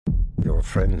Your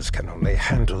friends can only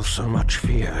handle so much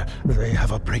fear. They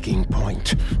have a breaking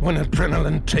point when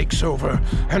adrenaline takes over,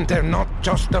 and they're not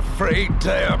just afraid,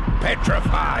 they're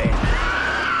petrified.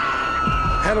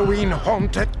 Halloween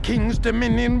Haunt at King's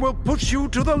Dominion will push you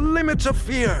to the limits of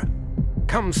fear.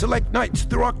 Come select nights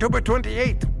through October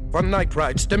 28th for night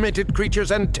rides, demented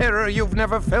creatures, and terror you've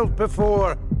never felt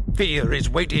before. Fear is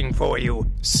waiting for you.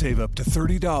 Save up to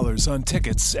 $30 on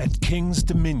tickets at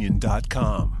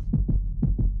kingsdominion.com.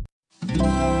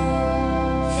 Feral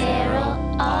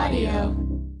Audio.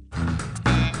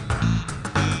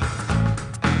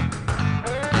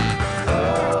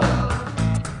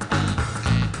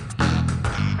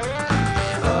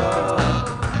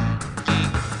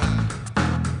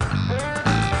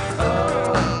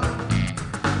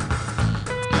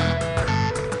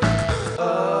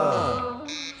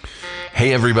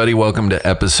 Hey everybody, welcome to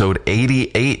episode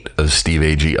 88 of Steve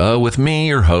Agee with me,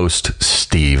 your host,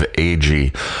 Steve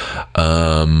Agee.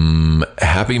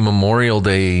 Happy Memorial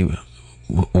Day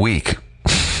week.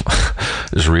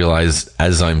 Just realized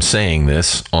as I'm saying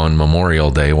this on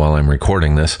Memorial Day while I'm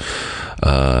recording this,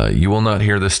 you will not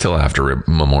hear this till after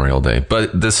Memorial Day,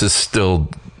 but this is still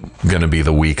going to be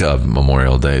the week of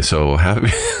Memorial Day. So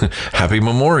happy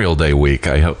Memorial Day week.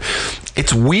 I hope.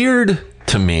 It's weird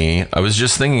to me, I was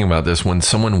just thinking about this, when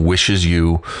someone wishes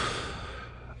you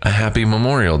a happy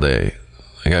Memorial Day.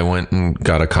 Like, I went and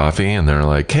got a coffee and they're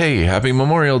like, hey, happy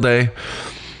Memorial Day.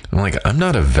 I'm like, I'm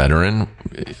not a veteran.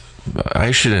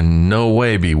 I should in no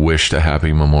way be wished a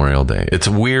happy Memorial Day. It's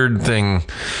a weird thing.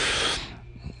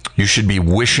 You should be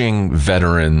wishing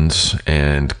veterans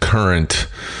and current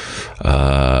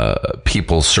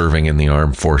people serving in the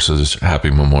armed forces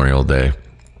happy Memorial Day,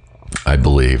 I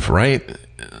believe, right?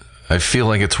 I feel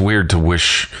like it's weird to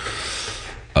wish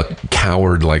a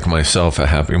coward like myself a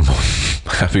happy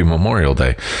Memorial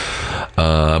Day.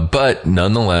 But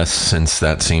nonetheless, since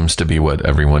that seems to be what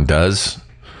everyone does,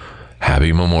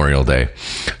 happy Memorial Day.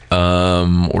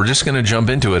 We're just going to jump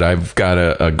into it. I've got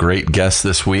a great guest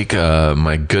this week,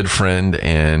 my good friend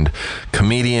and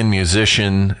comedian,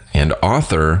 musician, and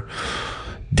author,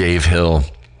 Dave Hill.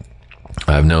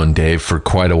 I've known Dave for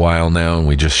quite a while now, and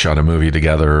we just shot a movie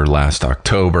together last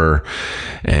October,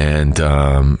 and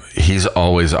he's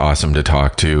always awesome to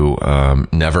talk to,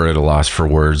 never at a loss for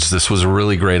words. This was a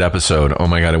really great episode. Oh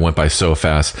my God, it went by so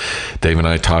fast. Dave and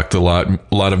I talked a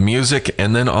lot of music,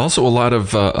 and then also a lot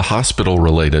of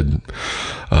hospital-related,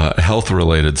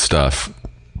 health-related stuff.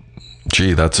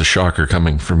 Gee, that's a shocker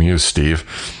coming from you, Steve.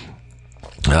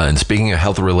 And speaking of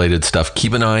health-related stuff,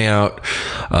 keep an eye out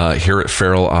here at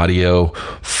Feral Audio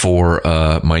for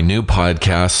my new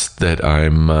podcast that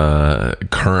I'm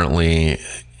currently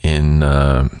in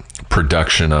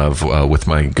production of with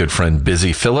my good friend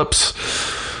Busy Phillips,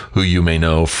 who you may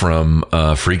know from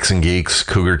Freaks and Geeks,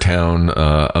 Cougar Town,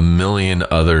 a million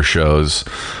other shows.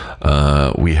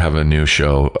 We have a new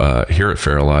show here at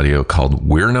Feral Audio called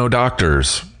We're No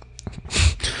Doctors,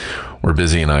 where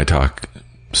Busy and I talk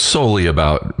solely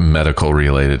about medical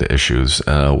related issues.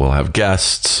 We'll have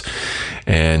guests,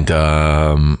 and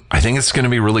I think it's going to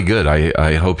be really good.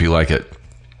 I hope you like it.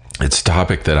 It's a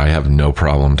topic that I have no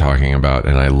problem talking about,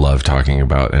 and I love talking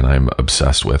about, and I'm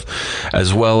obsessed with,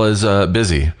 as well as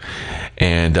Busy.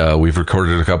 And we've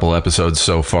recorded a couple episodes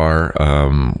so far.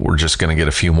 We're just going to get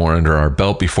a few more under our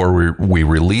belt before we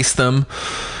release them.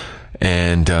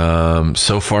 And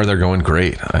so far, they're going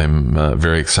great. I'm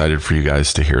very excited for you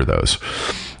guys to hear those.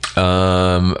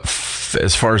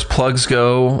 As far as plugs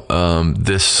go,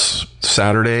 this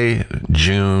Saturday,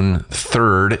 June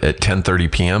 3rd at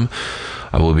 10:30 p.m.,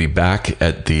 I will be back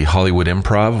at the Hollywood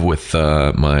Improv with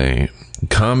my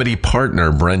comedy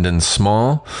partner, Brendan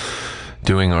Small,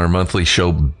 doing our monthly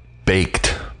show,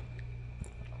 Baked.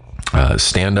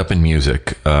 Stand up and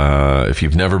music. If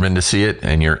you've never been to see it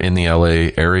and you're in the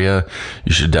LA area,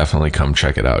 you should definitely come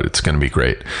check it out. It's going to be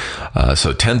great.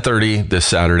 So 10:30 this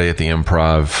Saturday at the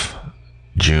Improv,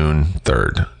 June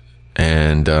 3rd.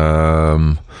 And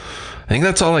I think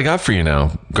that's all I got for you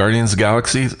now. Guardians of the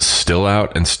Galaxy still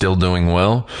out and still doing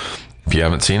well. If you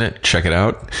haven't seen it, check it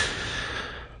out.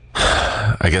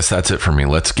 I guess that's it for me.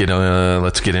 Let's get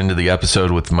into the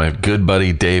episode with my good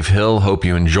buddy Dave Hill. Hope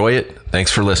you enjoy it. Thanks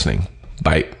for listening.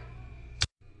 Bye.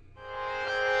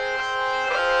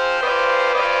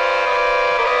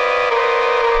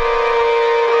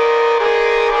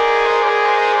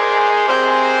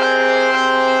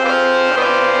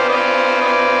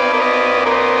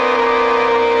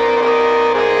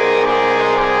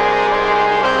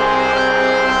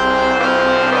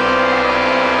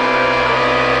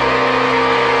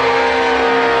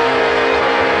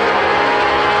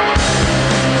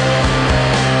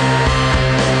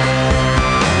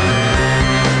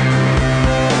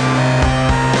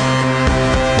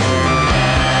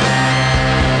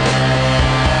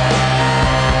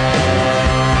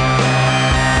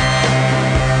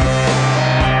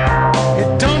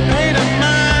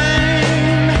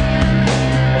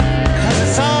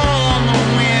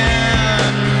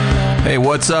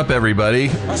 What's up, everybody?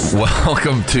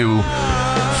 Welcome to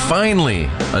finally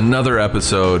another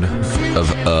episode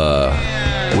of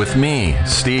with me,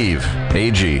 Steve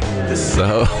Agee,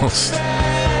 the host.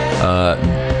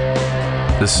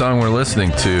 This song we're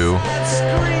listening to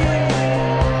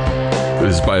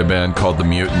is by a band called The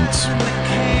Mutants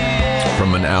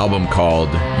from an album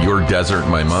called Your Desert,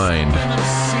 My Mind.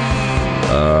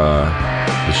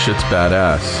 The shit's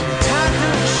badass.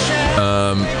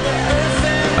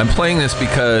 I'm playing this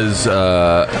because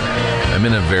I'm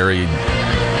in a very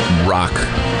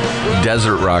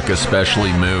desert rock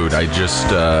especially mood.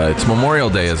 It's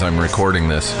Memorial Day as I'm recording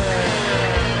this.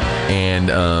 And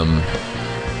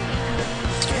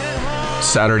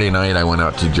Saturday night I went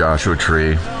out to Joshua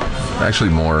Tree. Actually,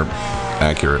 more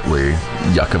accurately,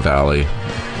 Yucca Valley.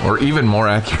 Or even more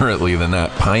accurately than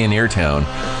that, Pioneer Town.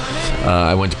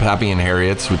 I went to Pappy and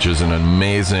Harriet's, which is an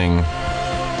amazing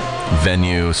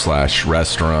venue /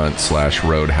 restaurant /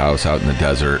 roadhouse out in the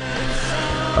desert.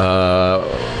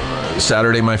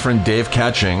 Saturday, my friend Dave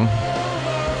Catching,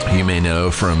 you may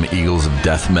know from Eagles of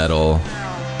Death Metal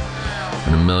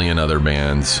and a million other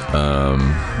bands,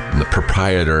 the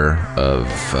proprietor of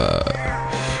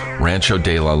Rancho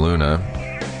de la Luna,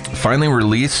 finally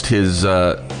released his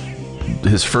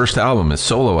first album, his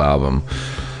solo album,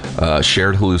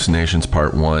 Shared Hallucinations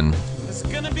Part 1.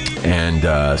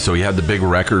 And so he had the big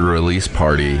record release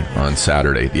party on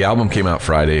Saturday. The album came out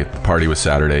Friday. The party was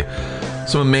Saturday.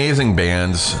 Some amazing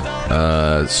bands.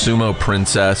 Sumo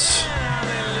Princess,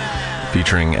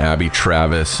 featuring Abby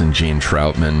Travis and Gene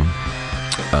Troutman.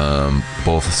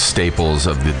 Both staples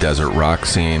of the desert rock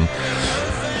scene.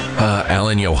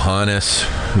 Alan Johannes,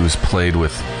 who's played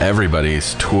with everybody.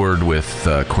 He's toured with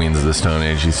Queens of the Stone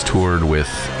Age. He's toured with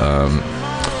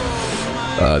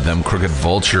Them Crooked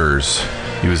Vultures.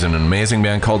 He was in an amazing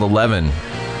band called 11.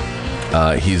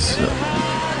 He's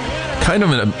kind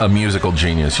of a musical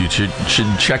genius. You should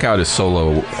check out his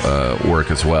solo work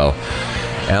as well.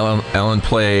 Alan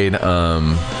played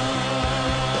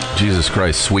Jesus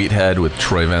Christ, Sweethead with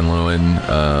Troy Van Leeuwen.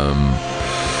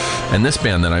 And this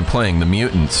band that I'm playing, The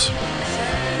Mutants,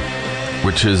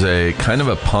 which is a kind of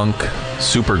a punk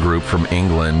supergroup from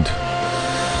England.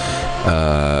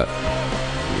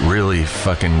 Really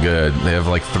fucking good. They have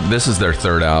this is their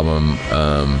third album.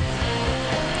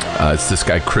 It's this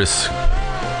guy Chris,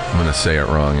 I'm gonna say it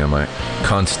wrong, am I?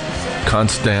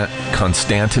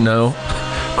 Constantino,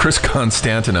 Chris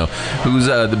Constantino, who's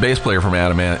the bass player from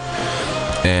Adamant,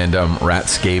 and Rat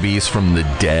Scabies from The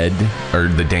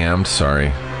Damned. Sorry,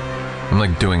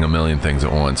 I'm doing a million things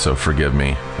at once, so forgive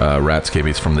me. Rat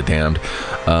Scabies from The Damned,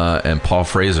 and Paul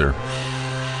Fraser.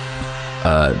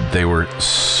 They were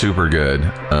super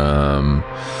good.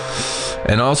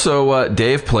 And also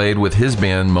Dave played with his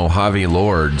band Mojave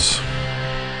Lords.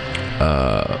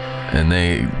 And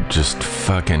they just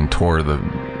fucking tore the...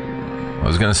 I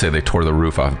was going to say they tore the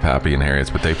roof off of Pappy and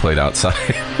Harriet's, but they played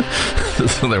outside.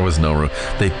 So there was no roof.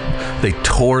 They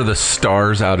tore the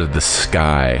stars out of the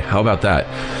sky. How about that?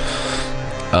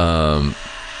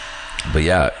 But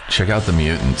yeah, check out The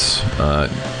Mutants.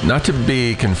 Not to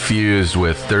be confused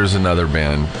with, there's another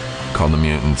band called The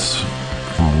Mutants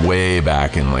from way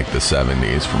back in the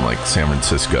 70s from San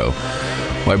Francisco.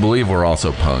 Well, I believe we're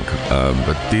also punk.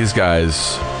 But these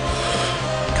guys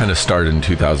kind of started in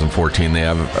 2014. They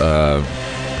have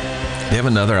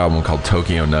another album called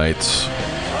Tokyo Nights,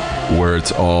 where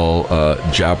it's all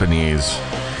Japanese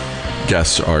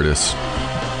guest artists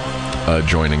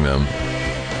joining them.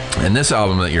 And this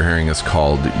album that you're hearing is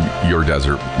called Your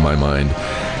Desert, My Mind.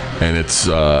 And it's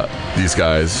these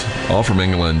guys, all from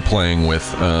England, playing with...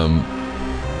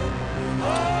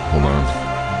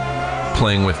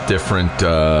 playing with different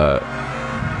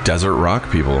desert rock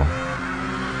people.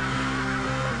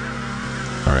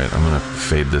 All right, I'm going to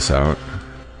fade this out.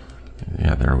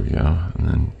 Yeah, there we go. And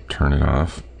then turn it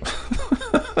off.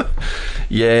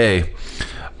 Yay.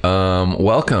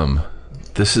 Welcome.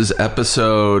 This is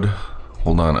episode...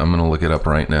 Hold on, I'm going to look it up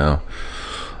right now.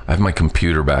 I have my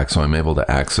computer back, so I'm able to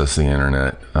access the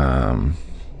internet,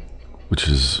 which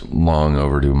is long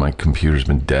overdue. My computer's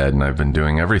been dead, and I've been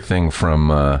doing everything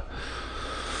from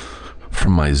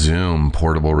my Zoom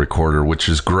portable recorder, which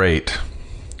is great.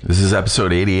 This is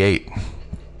episode 88.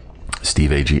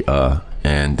 Steve Agee,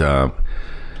 and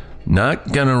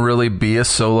not going to really be a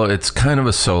solo. It's kind of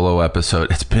a solo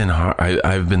episode. It's been hard.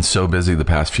 I've been so busy the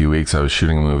past few weeks. I was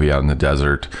shooting a movie out in the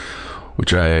desert,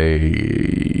 which I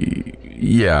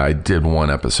did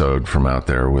one episode from out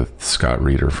there with Scott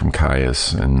Reeder from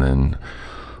Caius, and then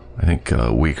I think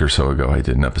a week or so ago I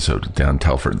did an episode down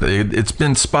Telford. It's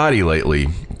been spotty lately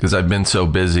because I've been so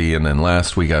busy. And then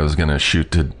last week I was going to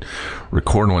shoot to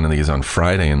record one of these on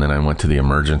Friday, and then I went to the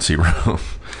emergency room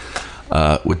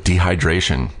with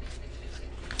dehydration.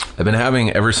 I've been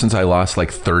having, ever since I lost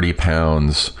like 30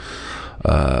 pounds,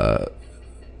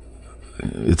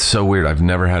 it's so weird. I've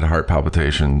never had heart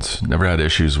palpitations, never had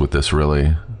issues with this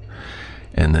really.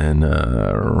 And then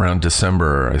around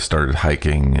December, I started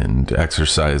hiking and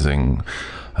exercising,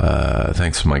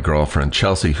 thanks to my girlfriend,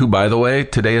 Chelsea, who, by the way,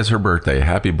 today is her birthday.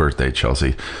 Happy birthday,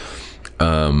 Chelsea.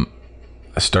 I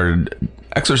started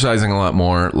exercising a lot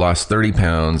more, lost 30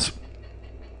 pounds.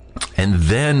 And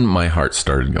then my heart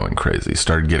started going crazy,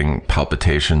 started getting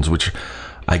palpitations, which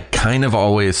I kind of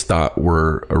always thought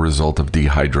were a result of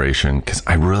dehydration, because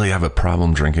I really have a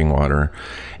problem drinking water,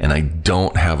 and I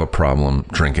don't have a problem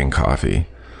drinking coffee.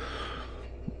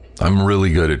 I'm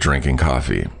really good at drinking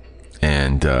coffee,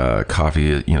 and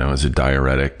coffee, you know, is a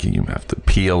diuretic. You have to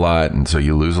pee a lot, and so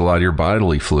you lose a lot of your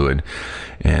bodily fluid,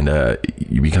 and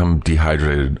you become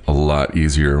dehydrated a lot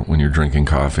easier when you're drinking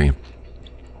coffee.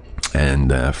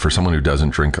 And for someone who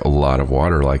doesn't drink a lot of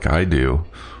water like I do,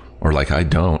 or like I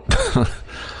don't,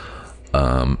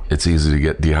 it's easy to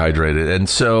get dehydrated. And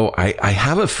so I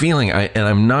have a feeling, and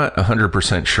I'm not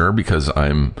 100% sure because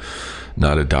I'm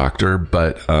not a doctor,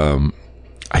 but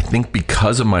I think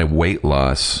because of my weight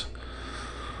loss,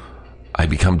 I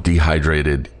become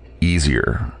dehydrated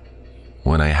easier.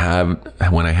 When I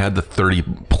had the 30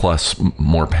 plus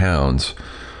more pounds,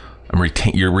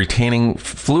 you're retaining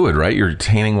fluid, right? You're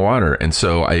retaining water. And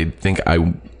so I think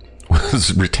I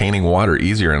was retaining water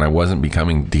easier, and I wasn't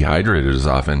becoming dehydrated as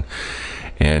often.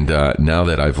 And now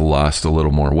that I've lost a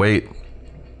little more weight,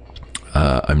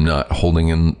 I'm not holding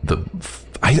in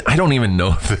I don't even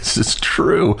know if this is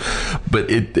true, but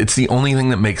it's the only thing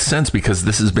that makes sense, because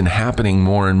this has been happening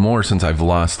more and more since I've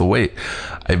lost the weight.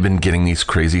 I've been getting these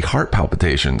crazy heart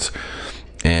palpitations.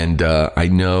 And I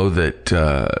know that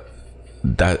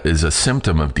that is a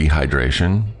symptom of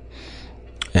dehydration.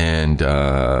 And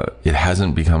it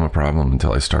hasn't become a problem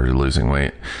until I started losing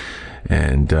weight.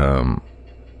 And,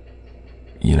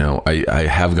 you know, I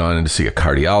have gone in to see a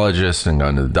cardiologist and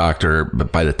gone to the doctor,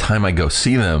 but by the time I go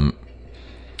see them,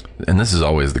 and this is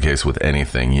always the case with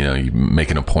anything, you know, you make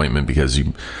an appointment because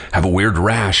you have a weird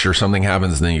rash or something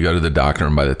happens, and then you go to the doctor,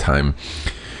 and by the time,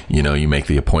 you know, you make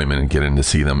the appointment and get in to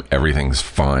see them, everything's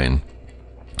fine.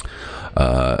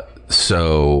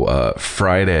 So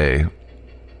Friday,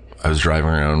 I was driving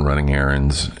around running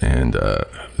errands, and I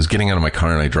was getting out of my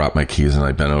car, and I dropped my keys, and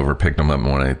I bent over, picked them up,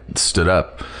 and when I stood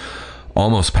up,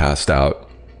 almost passed out.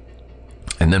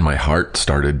 And then my heart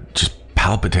started just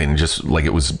palpitating, just like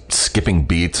it was skipping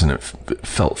beats, and it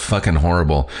felt fucking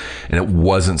horrible, and it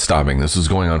wasn't stopping. This was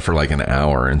going on for like an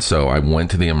hour. And so I went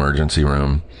to the emergency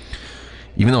room,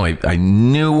 even though I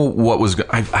knew what was,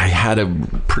 I had a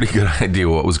pretty good idea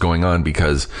what was going on,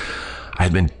 because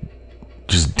I'd been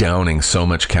just downing so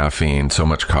much caffeine, so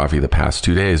much coffee the past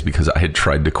 2 days, because I had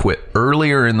tried to quit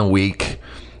earlier in the week.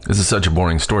 This is such a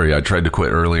boring story. I tried to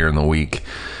quit earlier in the week,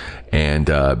 and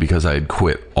because I had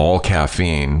quit all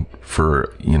caffeine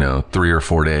for, 3 or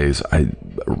 4 days,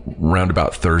 around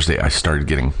about Thursday, I started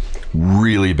getting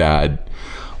really bad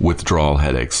withdrawal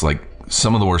headaches, like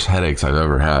some of the worst headaches I've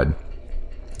ever had.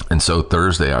 And so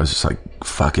Thursday, I was just like,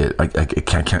 fuck it. I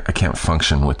can't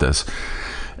function with this.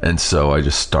 And so I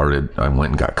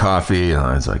went and got coffee, and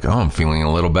I was like, oh, I'm feeling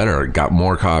a little better. I got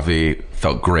more coffee,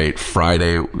 felt great.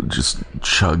 Friday, just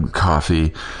chugged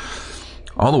coffee.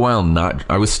 All the while,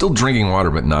 I was still drinking water,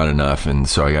 but not enough. And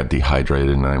so I got dehydrated,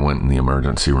 and I went in the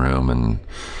emergency room, and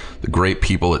the great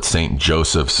people at St.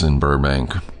 Joseph's in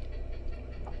Burbank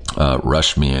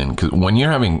rushed me in. Because when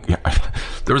you're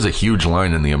there was a huge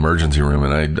line in the emergency room,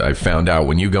 and I found out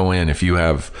when you go in, if you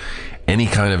have any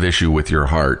kind of issue with your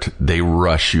heart, they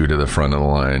rush you to the front of the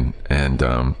line. And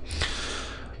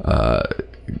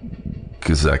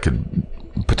because that could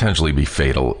potentially be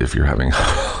fatal if you're having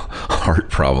heart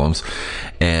problems.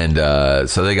 And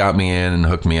so they got me in and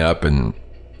hooked me up, and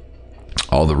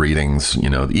all the readings, the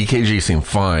EKG seemed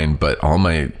fine, but all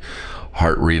my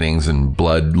heart readings and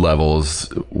blood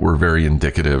levels were very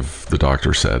indicative, the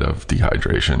doctor said, of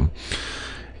dehydration.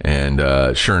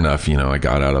 And sure enough, I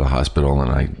got out of the hospital,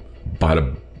 and I bought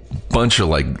a bunch of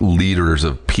liters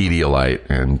of Pedialyte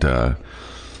and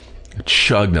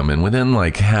chugged them, and within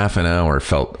half an hour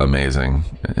felt amazing.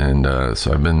 And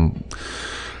so I've been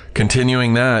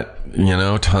continuing that,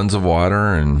 tons of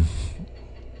water, and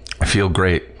I feel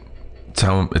great.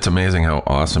 It's amazing how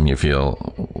awesome you feel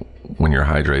when you're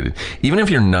hydrated. Even if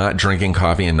you're not drinking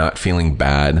coffee and not feeling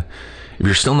bad, if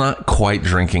you're still not quite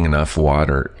drinking enough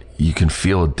water, you can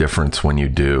feel a difference when you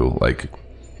do.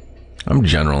 I'm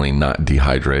generally not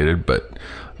dehydrated, but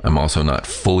I'm also not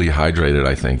fully hydrated,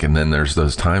 I think. And then there's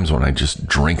those times when I just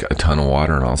drink a ton of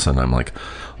water and all of a sudden I'm like,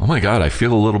 oh my God, I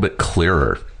feel a little bit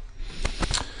clearer.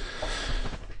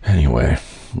 Anyway,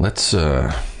 let's,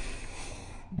 I'm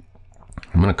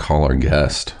going to call our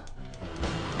guest.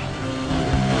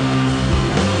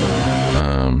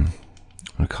 I'm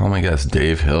going to call my guest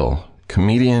Dave Hill,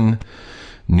 comedian,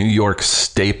 New York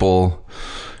staple,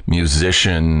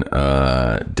 musician,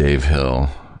 Dave Hill.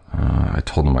 I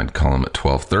told him I'd call him at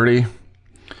 12:30.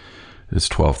 It's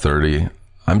 12:30.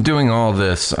 I'm doing all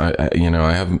this.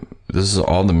 This is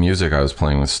all the music I was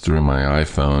playing was through my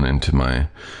iPhone into my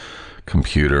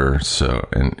computer,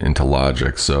 and into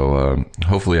Logic. So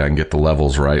hopefully I can get the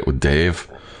levels right with Dave.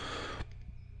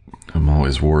 I'm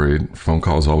always worried. Phone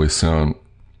calls always sound,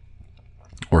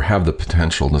 or have the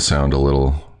potential to sound, a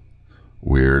little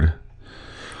weird.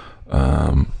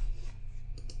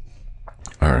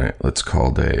 All right, let's call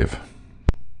Dave.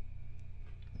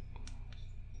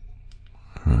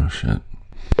 Oh, shit.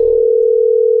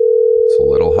 It's a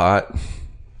little hot.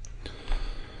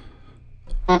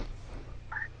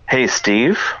 Hey,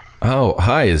 Steve. Oh,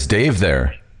 hi. Is Dave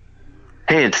there?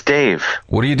 Hey, it's Dave.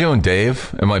 What are you doing,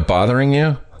 Dave? Am I bothering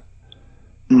you?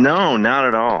 No, not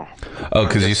at all. Oh,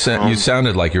 because you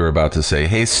sounded like you were about to say,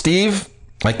 hey, Steve,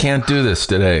 I can't do this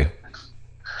today.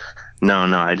 No,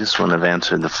 I just wouldn't have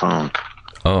answered the phone.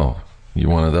 Oh, you're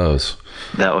one of those.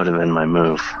 That would have been my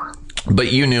move.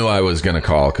 But you knew I was going to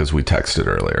call because we texted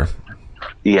earlier.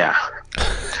 Yeah.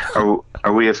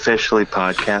 Are we officially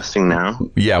podcasting now?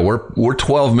 Yeah, we're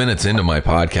 12 minutes into my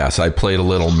podcast. I played a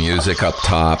little music up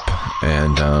top,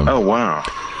 and oh wow,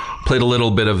 played a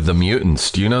little bit of The Mutants.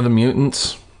 Do you know The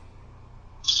Mutants?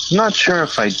 Not sure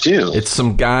if I do. It's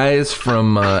some guys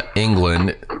from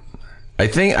England. I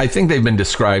think they've been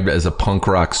described as a punk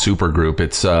rock supergroup.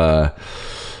 It's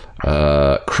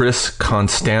Chris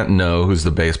Constantino, who's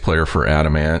the bass player for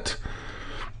Adamant,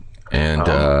 and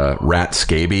Rat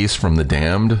Scabies from The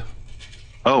Damned.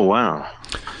 Oh, wow.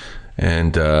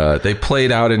 And they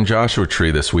played out in Joshua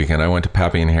Tree this weekend. I went to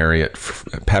Pappy and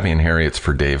Harriet's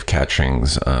for Dave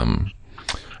Catching's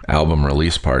album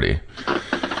release party.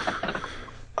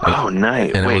 Oh,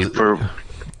 nice. And Wait,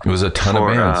 it was a ton of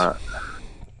bands.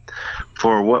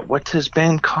 For what's his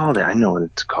band called? I know what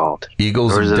it's called.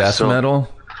 Eagles of Death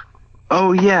Metal?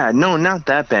 Oh, yeah. No, not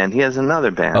that band. He has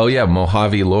another band. Oh, yeah,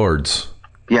 Mojave Lords.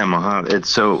 Yeah, Mojave.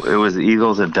 It was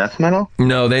Eagles of Death Metal?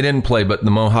 No, they didn't play, but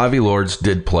the Mojave Lords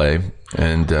did play.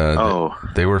 And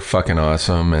they were fucking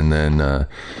awesome. And then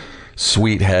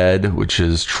Sweethead, which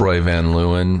is Troy Van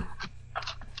Leeuwen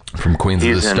from Queens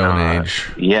of the Stone Age.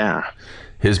 Yeah.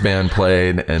 His band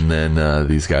played, and then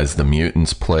these guys, the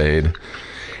Mutants, played.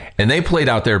 And they played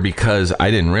out there because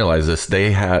I didn't realize this.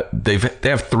 They have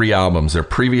 3 albums. Their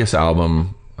previous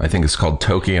album, I think, is called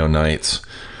Tokyo Nights,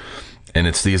 and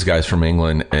it's these guys from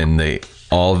England. And they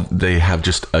have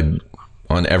just on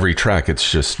every track,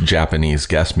 it's just Japanese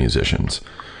guest musicians.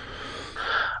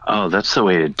 Oh, that's the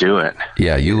way to do it.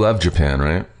 Yeah, you love Japan,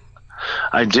 right?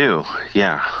 I do.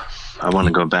 Yeah, I want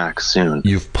to go back soon.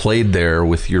 You've played there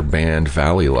with your band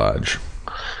Valley Lodge.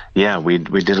 Yeah, we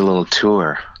did a little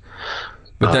tour.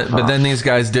 But then these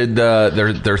guys did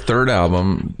their third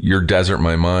album, Your Desert,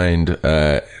 My Mind,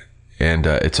 and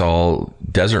it's all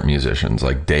desert musicians,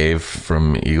 like Dave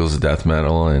from Eagles of Death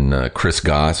Metal and Chris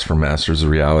Goss from Masters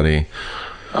of Reality.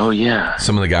 Oh, yeah.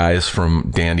 Some of the guys from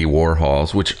Dandy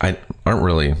Warhols, which aren't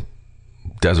really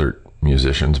desert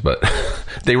musicians, but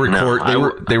they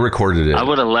recorded it. I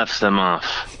would have left them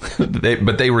off.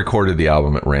 But they recorded the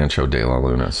album at Rancho de la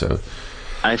Luna, so...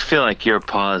 I feel like your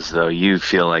pause, though, you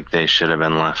feel like they should have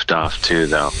been left off, too,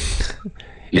 though.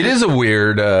 It is a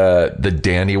weird, the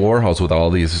Dandy Warhols with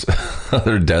all these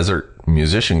other desert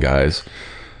musician guys,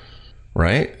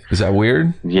 right? Is that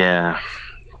weird? Yeah.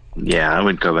 Yeah, I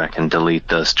would go back and delete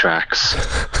those tracks.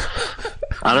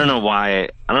 I don't know why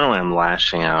I'm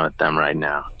lashing out at them right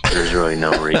now. There's really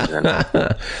no reason.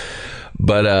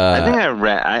 But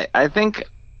I think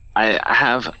I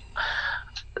have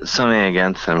something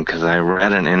against them because I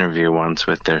read an interview once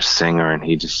with their singer and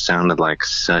he just sounded like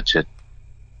such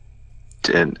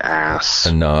an ass,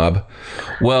 a knob.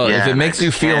 Well, yeah, if it makes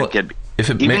you feel,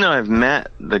 though I've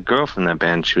met the girl from that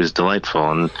band, she was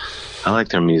delightful and I like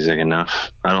their music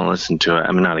enough. I don't listen to it.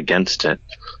 I'm not against it.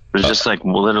 It was just like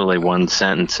literally one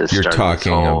sentence. You're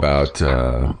talking about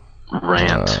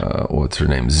rant. What's her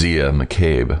name? Zia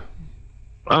McCabe.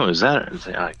 Oh, is that?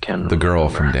 I can't. The girl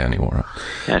from Dandy Warhol.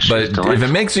 Yeah, but if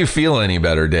it makes you feel any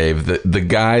better, Dave, the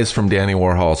guys from Dandy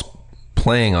Warhol's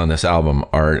playing on this album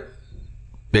are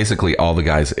basically all the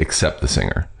guys except the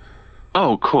singer.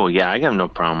 Oh, cool. Yeah, I have no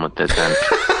problem with it then.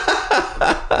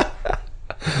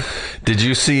 Did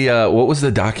you see what was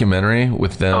the documentary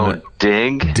with them? Oh,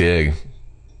 Dig? Dig.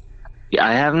 Yeah,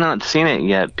 I have not seen it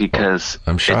yet because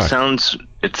I'm shocked.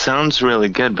 it sounds really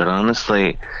good, but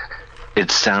honestly,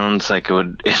 it sounds like it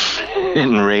would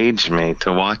enrage me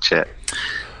to watch it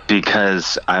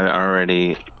because I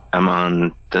already am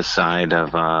on the side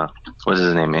of what's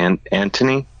his name,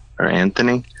 Anthony?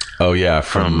 Oh yeah,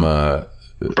 from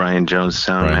Brian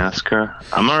Jonestown Massacre.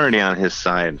 I'm already on his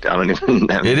side. I don't even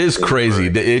know. It is crazy.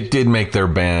 It did make their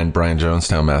band, Brian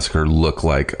Jonestown Massacre, look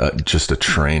like just a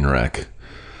train wreck.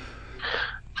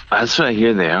 That's what I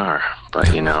hear they are, but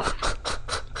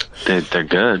they're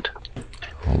good.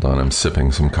 Hold on, I'm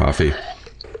sipping some coffee.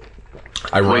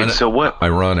 Wait, so what?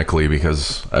 Ironically,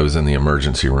 because I was in the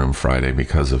emergency room Friday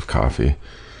because of coffee.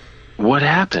 What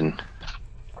happened?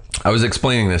 I was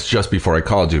explaining this just before I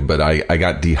called you, but I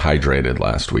got dehydrated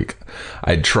last week.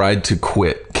 I tried to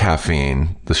quit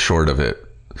caffeine, the short of it.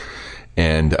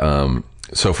 And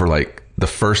so for like the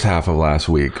first half of last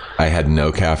week, I had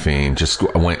no caffeine,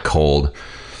 I went cold.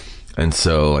 And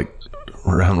so like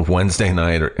around Wednesday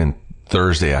night and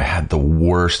Thursday, I had the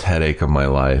worst headache of my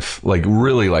life. Like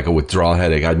really like a withdrawal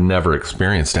headache. I'd never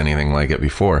experienced anything like it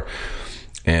before.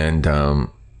 And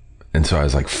so I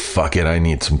was like, fuck it, I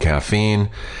need some caffeine.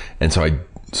 And so I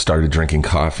started drinking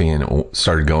coffee and it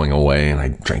started going away, and I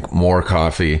drank more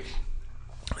coffee.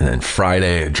 And then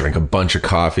Friday, I drank a bunch of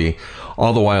coffee,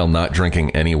 all the while not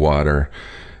drinking any water.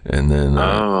 And then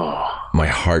my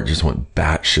heart just went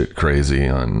batshit crazy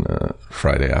on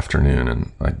Friday afternoon,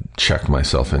 and I checked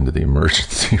myself into the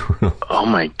emergency room. Oh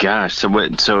my gosh.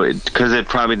 Because it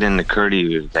probably didn't occur to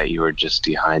you that you were just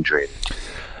dehydrated.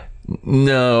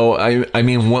 No, I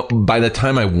mean, by the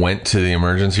time I went to the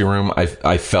emergency room,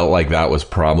 I felt like that was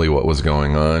probably what was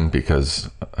going on, because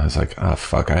I was like, oh,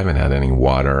 fuck, I haven't had any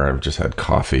water. I've just had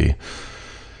coffee.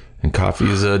 And coffee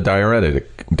is a diuretic.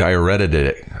 It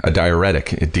dehydrates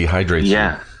you.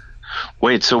 Yeah.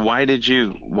 Wait, so why'd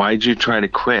you try to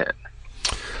quit?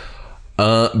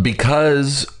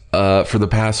 Because for the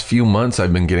past few months,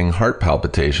 I've been getting heart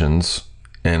palpitations,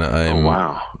 and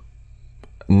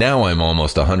now I'm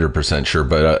almost 100% sure,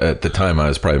 but at the time I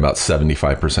was probably about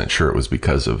 75% sure it was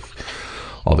because of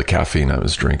all the caffeine I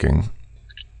was drinking.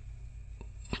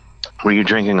 Were you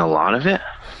drinking a lot of it?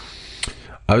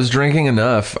 I was drinking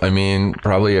enough. I mean,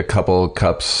 probably a couple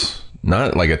cups,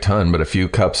 not like a ton, but a few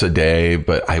cups a day,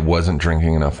 but I wasn't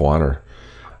drinking enough water.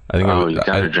 You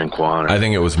gotta drink water. I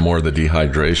think it was more the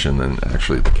dehydration than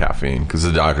actually the caffeine, because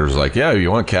the doctor was like, yeah, you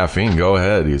want caffeine, go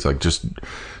ahead. He's like, just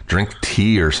drink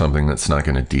tea or something that's not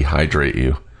going to dehydrate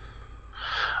you.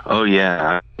 Oh yeah,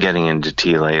 I'm getting into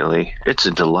tea lately. It's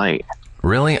a delight.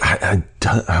 Really?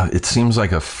 It seems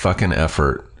like a fucking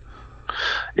effort.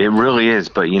 It really is,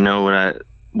 but you know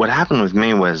what happened with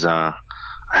me was I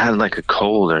had like a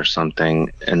cold or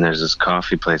something, and there's this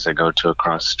coffee place I go to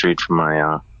across the street from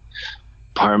my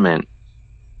apartment,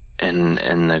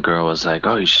 and the girl was like,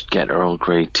 oh, you should get Earl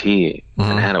Grey tea.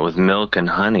 And had it with milk and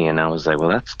honey, and I was like, well,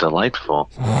 that's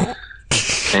delightful.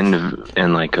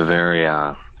 and like a very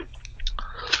I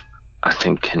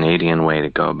think Canadian way to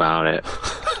go about it.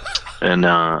 And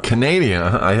Canadian,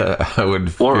 I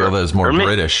would feel that as more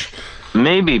British.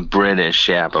 Maybe British,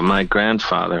 yeah, but my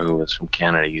grandfather, who was from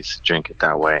Canada, used to drink it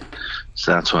that way,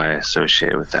 so that's why I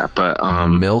associate with that. But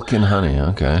milk and honey,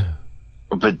 okay.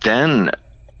 But then,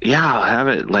 yeah, I'll have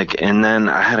it and then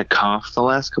I had a cough the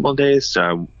last couple of days,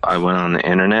 so I went on the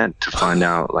internet to find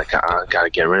out, like, I gotta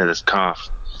get rid of this cough.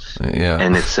 Yeah.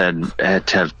 And it said I had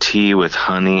to have tea with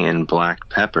honey and black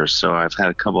pepper, so I've had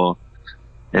a couple,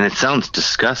 and it sounds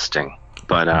disgusting,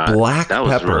 but black that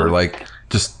was pepper, really, like,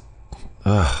 just,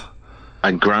 ugh.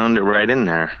 I ground it right in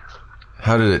there.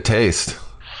 How did it taste?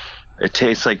 It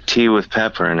tastes like tea with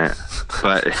pepper in it,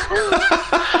 but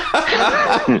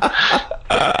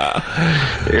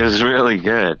it was really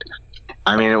good.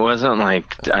 I mean, it wasn't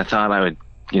like I thought I would,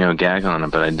 gag on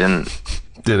it, but I didn't.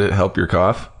 Did it help your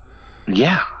cough?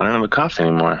 Yeah, I don't have a cough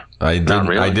anymore. I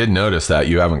did notice that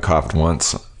you haven't coughed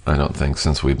once, I don't think,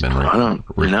 since we've been recording.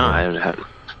 I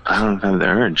don't have the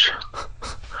urge.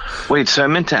 Wait, so I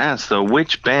meant to ask though,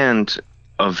 which band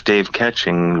of Dave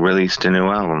Ketching released a new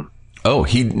album? Oh,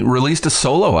 he released a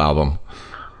solo album.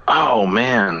 Oh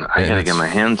man, I gotta get my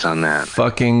hands on that.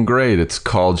 Fucking great. It's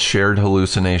called Shared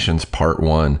Hallucinations Part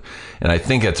 1. And I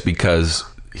think it's because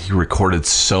he recorded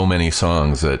so many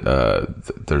songs that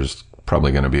there's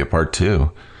probably going to be a part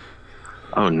 2.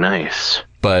 Oh, nice.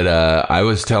 But I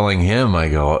was telling him, I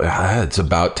go, it's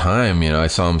about time. I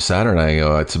saw him Saturday. I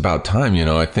go, it's about time.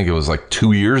 I think it was like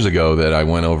 2 years ago that I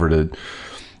went over to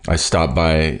I stopped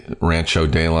by Rancho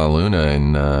de la Luna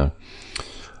and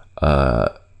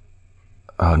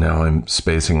now I'm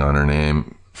spacing on her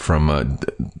name, from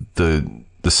the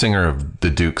singer of the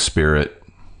Duke Spirit,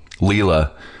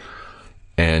 Leela,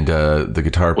 and the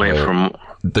guitar player. Wait, from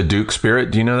the Duke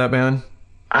Spirit. Do you know that band?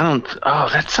 I don't. Oh,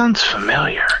 that sounds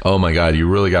familiar. Oh my God, you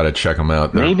really got to check them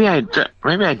out. Maybe I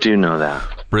do know that.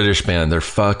 British band. They're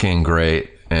fucking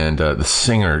great. And the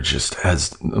singer just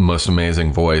has the most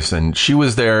amazing voice. And she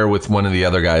was there with one of the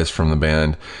other guys from the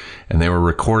band, and they were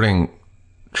recording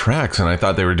tracks. And I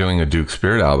thought they were doing a Duke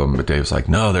Spirit album, but Dave's like,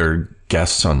 no, they're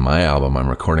guests on my album. I'm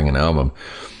recording an album.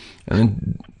 And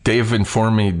then Dave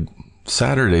informed me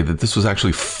Saturday that this was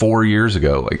actually 4 years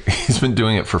ago. Like, he's been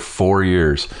doing it for 4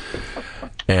 years.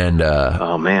 And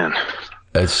oh man,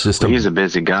 it's just he's a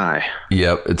busy guy.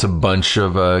 Yep, it's a bunch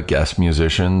of guest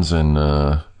musicians, and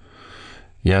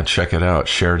yeah, check it out.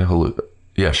 Shared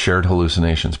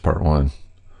Hallucinations Part 1.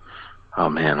 Oh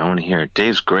man, I want to hear it.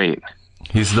 Dave's great.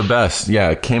 He's the best.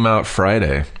 Yeah, it came out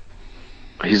Friday.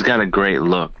 He's got a great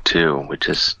look too, which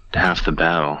is half the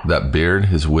battle. That beard,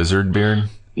 his wizard beard.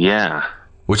 Yeah.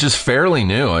 Which is fairly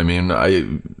new. I mean,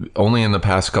 only in the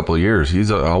past couple of years. He's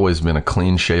always been a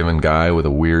clean-shaven guy with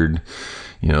a weird,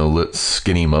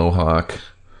 skinny mohawk.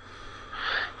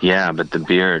 Yeah, but the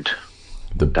beard.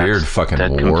 The beard fucking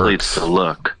that works. Completes the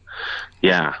look.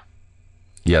 Yeah.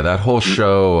 Yeah, that whole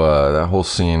show, that whole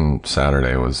scene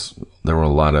Saturday there were a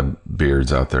lot of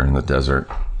beards out there in the desert.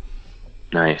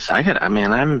 Nice. I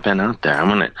haven't been out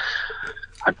there.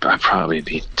 I'd probably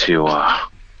be too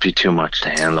much to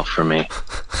handle for me.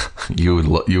 You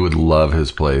would love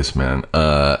his place, man.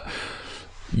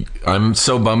 I'm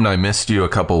so bummed I missed you a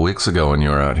couple of weeks ago when you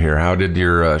were out here. How did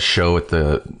your show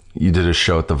you did a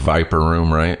show at the Viper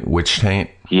Room, right? Witch Taint?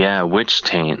 Yeah, Witch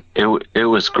Taint. It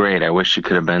was great. I wish you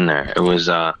could have been there. It was,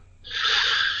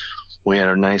 we had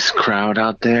a nice crowd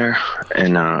out there,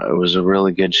 and it was a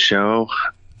really good show.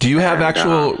 Do you have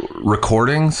actual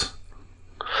recordings?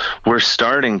 We're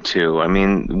starting to. I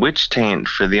mean, Witch Taint,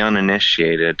 for the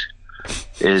uninitiated,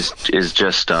 is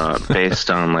just based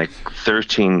on like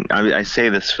 13. I say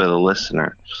this for the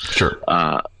listener. Sure.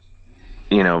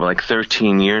 Like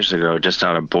 13 years ago, just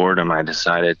out of boredom, I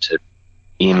decided to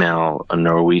email a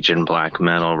Norwegian black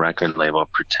metal record label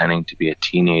pretending to be a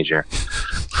teenager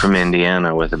from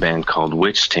Indiana with a band called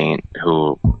Witch Taint,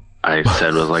 who I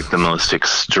said was like the most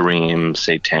extreme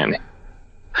satanic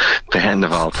band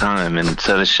of all time. And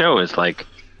so the show is like,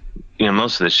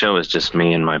 most of the show is just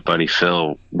me and my buddy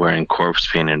Phil wearing corpse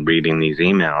paint and reading these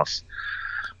emails.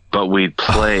 But we'd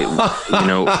play, when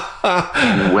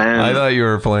I thought you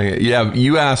were playing it. Yeah,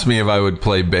 you asked me if I would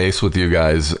play bass with you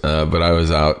guys, but I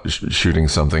was out shooting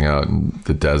something out in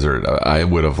the desert. I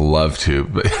would have loved to.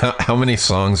 But how many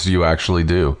songs do you actually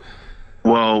do?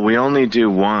 Well, we only do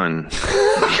one.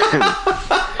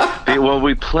 Well,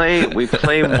 we play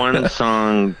one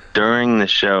song during the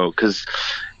show, because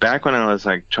back when I was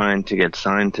like trying to get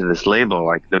signed to this label,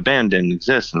 like the band didn't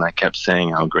exist, and I kept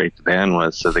saying how great the band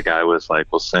was. So the guy was like,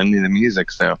 "Well, send me the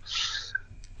music." So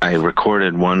I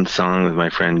recorded one song with my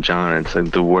friend John. It's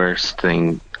like the worst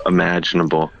thing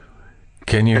imaginable.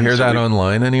 Can you hear that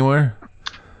online anywhere?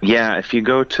 Yeah, if you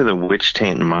go to the Witch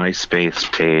Taint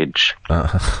MySpace page,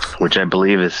 which I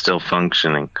believe is still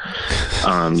functioning,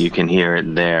 you can hear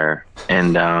it there.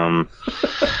 And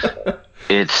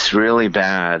it's really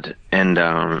bad.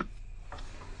 But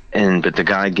the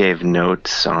guy gave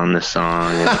notes on the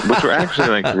song, which were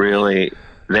actually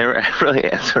they were really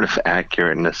sort of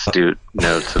accurate and astute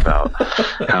notes about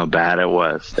how bad it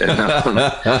was.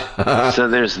 And, so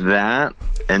there's that.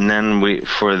 And then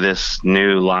for this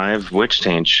new live Witch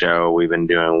Taint show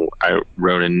I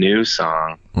wrote a new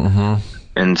song. Mm-hmm.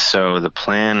 And so the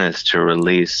plan is to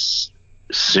release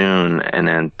soon an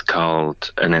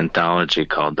anthology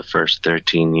called The First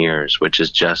 13 Years, which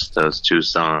is just those two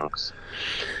songs.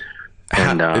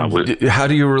 And how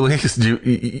do you release? Do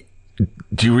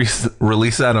you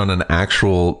release that on an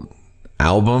actual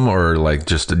album, or like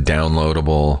just a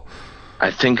downloadable?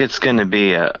 I think it's going to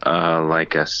be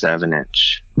like a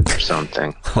 7-inch or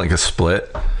something. Like a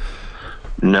split?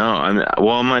 No,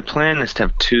 my plan is to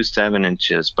have 2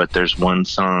 7-inches, but there's one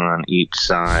song on each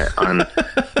side, and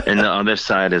the other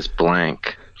side is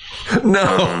blank.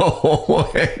 No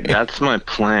way. That's my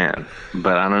plan,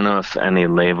 but I don't know if any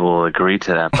label will agree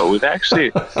to that. But we've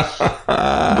actually,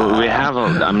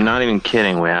 I'm not even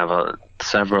kidding. We have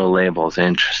several labels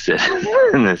interested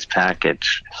in this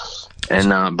package.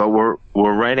 And but we're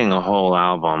writing a whole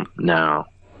album now.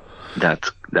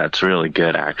 That's really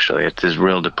good, actually. It's a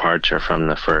real departure from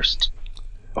the first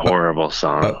horrible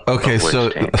song. Okay,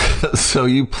 so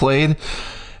you played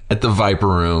at the Viper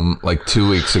Room like 2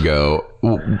 weeks ago.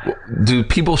 Do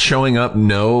people showing up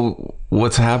know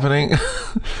what's happening?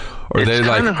 Or they're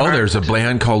like, there's a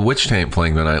band called Witch Taint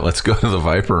playing tonight. Let's go to the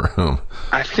Viper Room.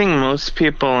 I think most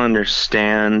people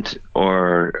understand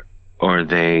or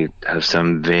they have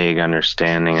some vague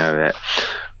understanding of it.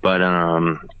 But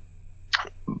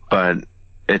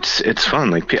it's fun.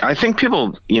 Like, I think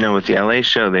people, with the LA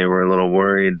show, they were a little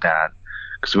worried that,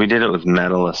 because we did it with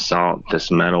Metal Assault,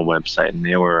 this metal website, and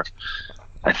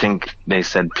I think they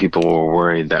said people were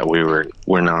worried that we're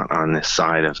not on this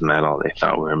side of metal. They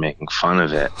thought we were making fun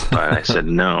of it. But I said,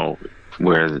 no,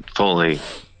 we're fully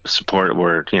supportive.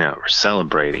 We're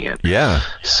celebrating it. Yeah.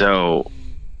 So,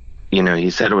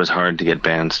 he said it was hard to get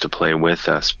bands to play with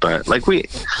us, but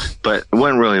it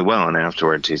went really well. And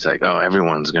afterwards he's like, oh,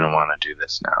 everyone's going to want to do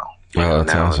this now.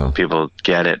 That's awesome. People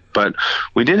get it. But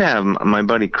we did have my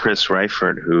buddy Chris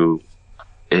Reifert, who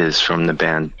is from the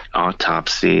band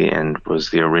Autopsy and was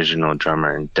the original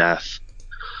drummer in Death.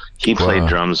 He played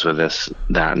drums with us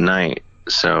that night.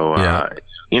 So,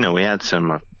 we had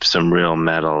some real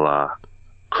metal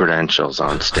credentials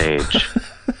on stage.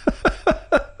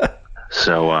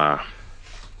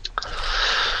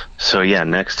 So yeah,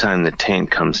 next time the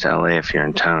Taint comes to LA, if you're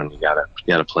in town, you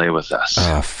gotta play with us.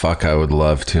 Oh, fuck, I would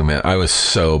love to, man. I was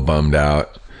so bummed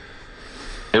out.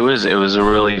 It was a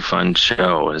really fun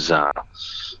show.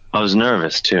 I was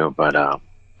nervous too, but a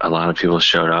lot of people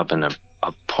showed up, and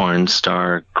a porn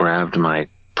star grabbed my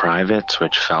privates,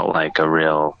 which felt like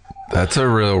that's a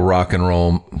real rock and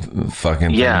roll fucking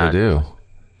thing to do.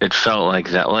 It felt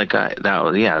like that.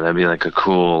 That'd be like a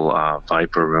cool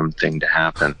Viper Room thing to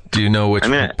happen. Do you know which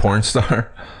porn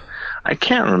star? I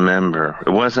can't remember.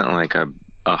 It wasn't like a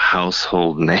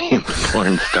household name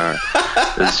porn star.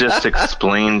 It was just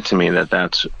explained to me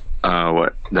that's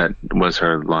that was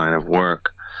her line of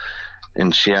work,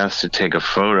 and she asked to take a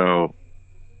photo,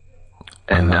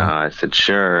 and I said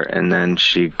sure, and then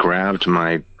she grabbed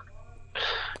my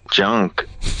junk,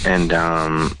 and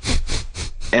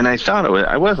I thought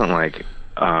I wasn't like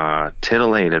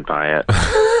titillated by it.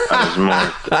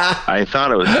 I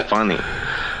thought it was funny,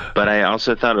 but I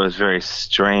also thought it was very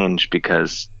strange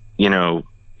because,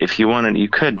 if you wanted, you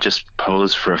could just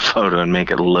pose for a photo and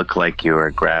make it look like you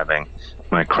were grabbing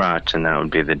my crotch, and that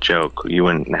would be the joke. You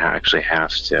wouldn't actually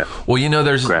have to. Well,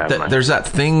 there's that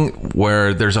thing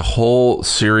where there's a whole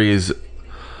series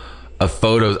of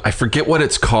photos. I forget what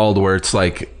it's called, where it's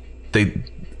like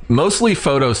mostly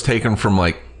photos taken from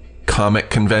like comic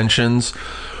conventions,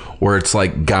 where it's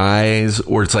like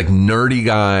nerdy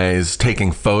guys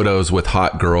taking photos with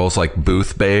hot girls, like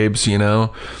booth babes, and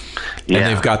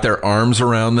they've got their arms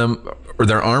around them, or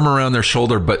their arm around their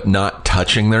shoulder, but not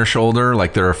touching their shoulder,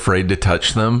 like they're afraid to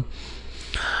touch them.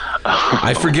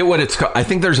 I forget what it's called. I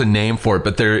think there's a name for it,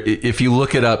 but if you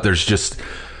look it up, there's just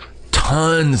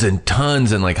tons and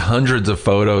tons and like hundreds of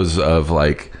photos of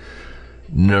like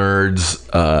nerds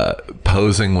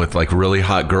posing with like really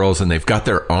hot girls, and they've got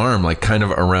their arm like kind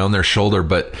of around their shoulder,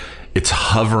 but it's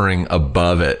hovering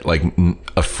above it, like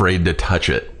afraid to touch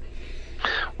it.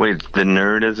 Wait, the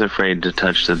nerd is afraid to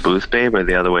touch the booth babe, or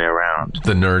the other way around?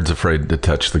 The nerd's afraid to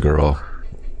touch the girl.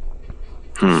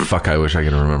 Fuck, I wish I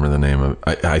could remember the name of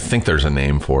it. I think there's a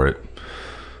name for it.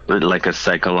 Like a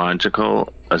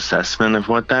psychological assessment of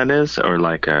what that is, or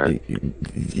like a...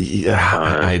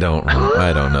 I don't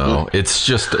know. It's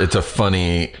a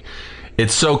funny...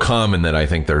 It's so common that I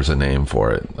think there's a name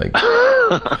for it. Like,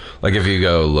 like if you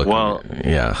go look... Well,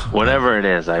 yeah. Whatever it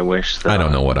is, I wish... I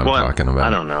don't know what I'm talking about.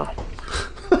 I don't know.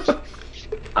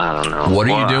 I don't know. What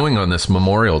are you doing on this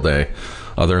Memorial Day,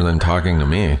 other than talking to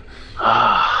me?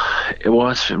 It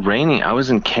was raining. I was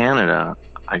in Canada.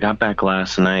 I got back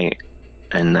last night,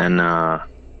 and then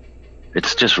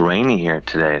it's just rainy here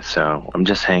today, so I'm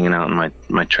just hanging out in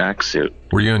my tracksuit.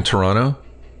 Were you in Toronto?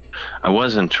 I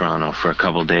was in Toronto for a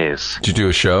couple days. Did you do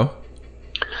a show?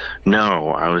 No,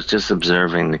 I was just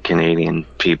observing the Canadian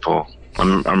people.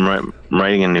 I'm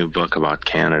writing a new book about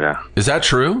Canada. Is that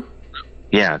true?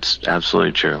 Yeah, it's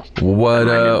absolutely true.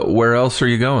 Where else are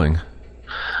you going?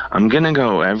 I'm gonna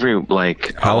go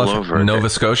all over Nova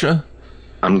Scotia.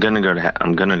 I'm gonna go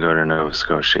to Nova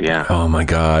Scotia. Yeah. Oh my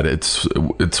God, it's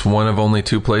one of only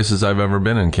two places I've ever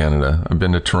been in Canada. I've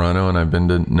been to Toronto and I've been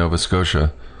to Nova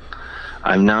Scotia.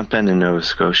 I've not been to Nova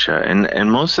Scotia,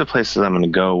 and most of the places I'm gonna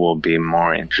go will be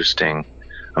more interesting.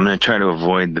 I'm gonna try to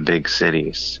avoid the big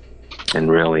cities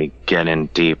and really get in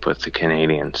deep with the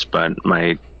Canadians. But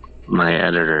my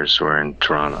editors were in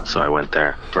Toronto, so I went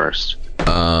there first.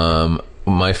 One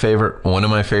of my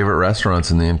favorite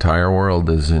restaurants in the entire world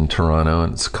is in Toronto,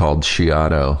 and it's called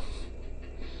Chiato.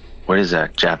 What is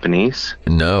that? Japanese?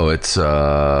 No, it's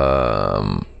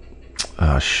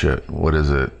shit. What is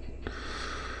it?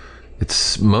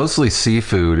 It's mostly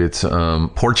seafood. It's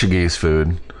Portuguese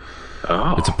food.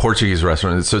 Oh. It's a Portuguese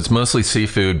restaurant, so it's mostly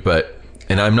seafood.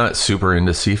 And I'm not super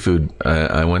into seafood.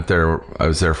 I went there. I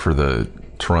was there for the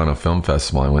Toronto Film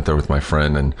Festival. I went there with my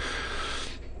friend, and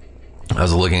I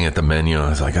was looking at the menu. I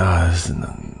was like,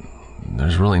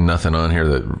 there's really nothing on here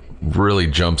that really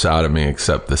jumps out at me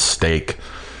except the steak.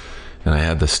 And I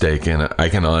had the steak, and I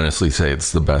can honestly say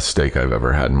it's the best steak I've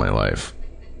ever had in my life.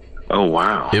 Oh,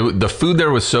 wow. The food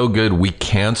there was so good, we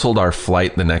canceled our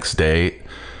flight the next day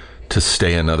to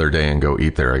stay another day and go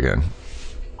eat there again.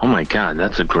 Oh, my God.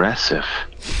 That's aggressive.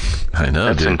 I know,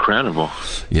 That's dude. incredible.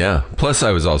 Yeah. Plus, I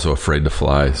was also afraid to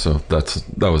fly, so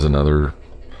that was another...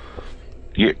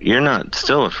 You're not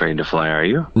still afraid to fly, are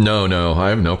you? No, I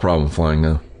have no problem flying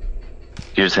now.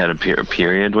 You just had a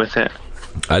period with it?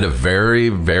 I had a very,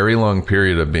 very long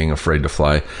period of being afraid to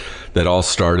fly. That all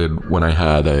started when I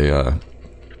had a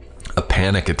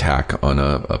panic attack on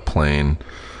a plane.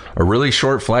 A really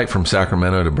short flight from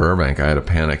Sacramento to Burbank. I had a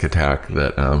panic attack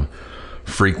that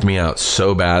freaked me out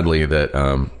so badly that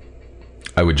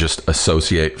I would just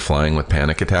associate flying with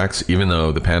panic attacks, even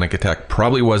though the panic attack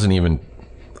probably wasn't even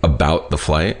about the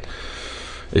flight.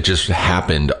 It just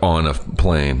happened on a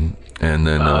plane. And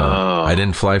then I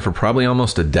didn't fly for probably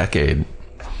almost a decade.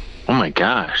 Oh, my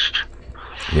gosh.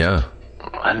 Yeah.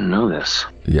 I didn't know this.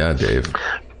 Yeah, Dave.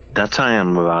 That's how I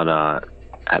am about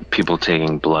people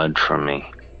taking blood from me.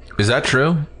 Is that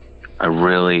true? I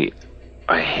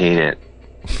hate it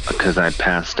because I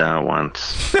passed out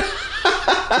once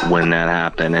when that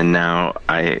happened, and now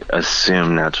I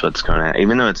assume that's what's going to happen.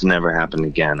 Even though it's never happened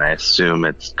again, I assume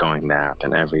it's going to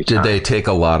happen every time. Did they take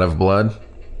a lot of blood?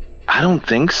 I don't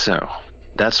think so.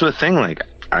 That's the thing. Like,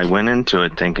 I went into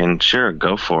it thinking, sure,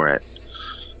 go for it.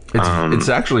 It's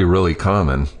actually really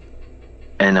common.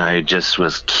 And I just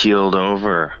was keeled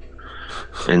over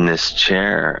in this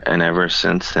chair, and ever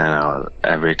since then,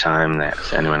 every time that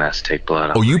anyone has to take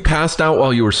blood, Oh, you passed out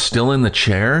while you were still in the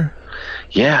chair?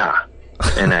 yeah.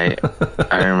 And I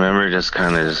remember just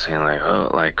kind of just saying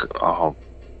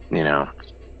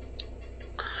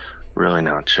really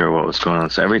not sure what was going on.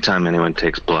 So every time anyone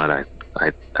takes blood,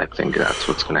 I think that's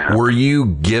what's going to happen. Were you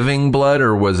giving blood,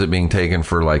 or was it being taken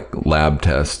for like lab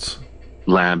tests?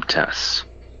 Lab tests.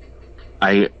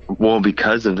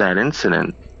 Because of that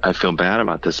incident, I feel bad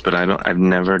about this, but I've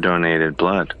never donated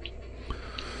blood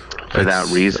for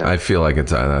that reason. I feel like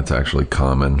that's actually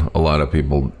common. A lot of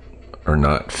people are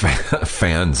not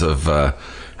fans of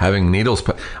having needles.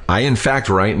 I, in fact,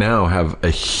 right now have a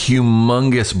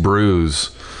humongous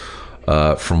bruise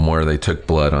from where they took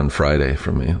blood on Friday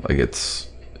from me. Like it's...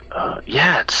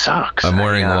 yeah, it sucks. I'm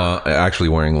actually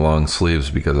wearing long sleeves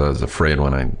because I was afraid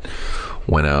when I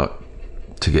went out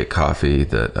to get coffee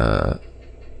that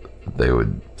they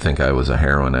would think I was a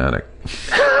heroin addict.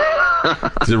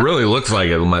 'Cause it really looks like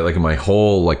it. My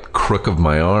whole crook of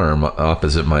my arm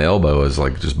opposite my elbow is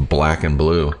just black and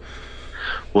blue.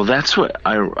 Well, that's what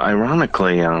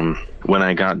ironically, when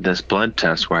I got this blood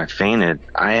test where I fainted,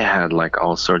 I had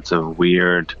all sorts of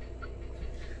weird,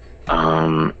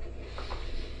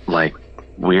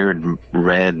 weird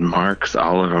red marks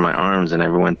all over my arms, and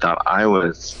everyone thought I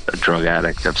was a drug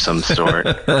addict of some sort,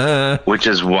 which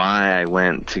is why I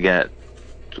went to get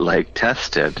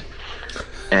tested.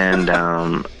 And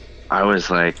I was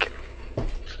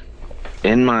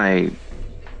in my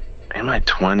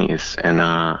 20s,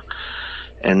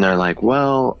 and they're like,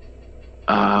 well,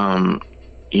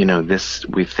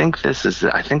 we think this is,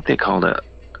 I think they called it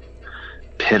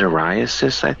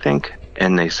pityriasis, I think.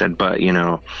 And they said, but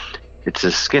it's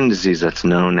a skin disease that's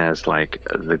known as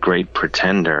the Great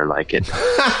Pretender.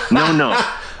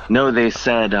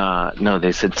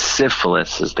 They said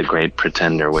syphilis is the Great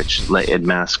Pretender, which it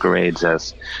masquerades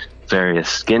as various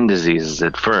skin diseases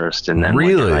at first, and then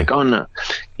really, oh no,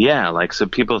 yeah, so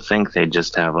people think they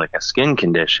just have a skin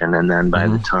condition, and then by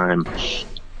the time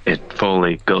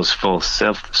it goes full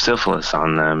syphilis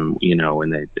on them,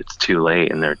 when it's too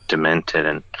late and they're demented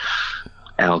and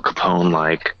Al Capone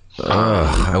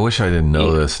I wish I didn't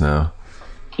know this now.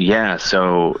 Yeah,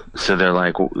 so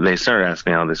they're they started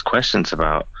asking me all these questions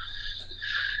about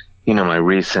my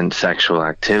recent sexual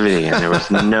activity, and there was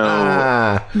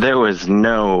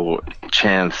no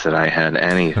chance that I had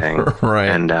anything. Right.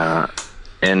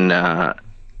 And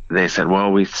they said,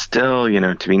 well, we still, to be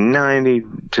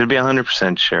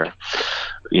 100% sure,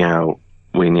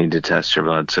 we need to test your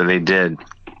blood. So they did,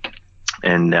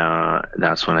 and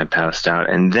that's when I passed out.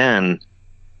 And then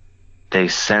they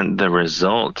sent the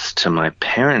results to my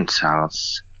parents'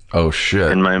 house. Oh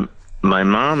shit. And my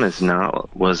mom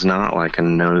was not like a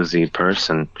nosy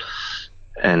person,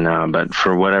 and but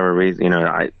for whatever reason,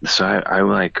 I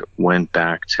like went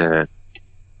back to.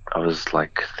 I was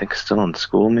like, I think still in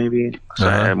school maybe. So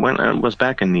I was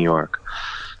back in New York,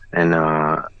 and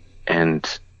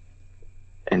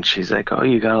she's like, "Oh,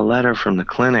 you got a letter from the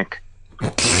clinic."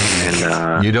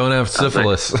 And you don't have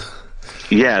syphilis.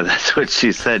 Yeah, that's what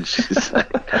she said. She's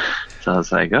like, so I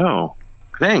was like, "Oh,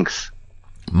 thanks."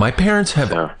 My parents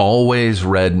have always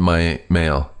read my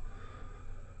mail.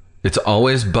 It's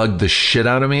always bugged the shit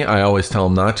out of me. I always tell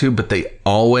them not to, but they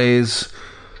always.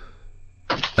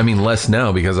 I mean, less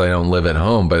now because I don't live at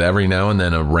home, but every now and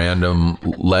then a random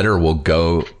letter will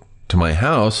go to my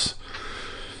house,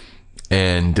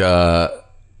 and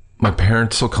my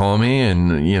parents will call me,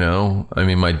 and I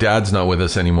mean, my dad's not with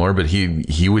us anymore, but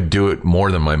he would do it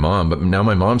more than my mom. But now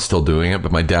my mom's still doing it,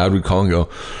 but my dad would call and go,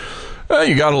 "Oh,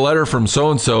 you got a letter from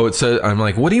so and so. It says," I'm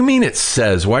like, "What do you mean it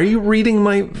says? Why are you reading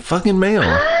my fucking mail?"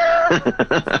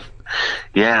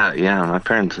 Yeah, my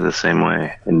parents are the same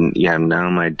way, and now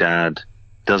my dad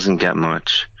doesn't get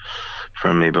much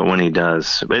from me, but when he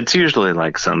does, it's usually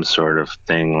like some sort of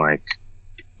thing, like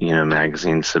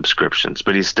magazine subscriptions.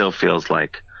 But he still feels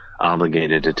like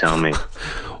obligated to tell me.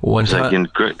 He's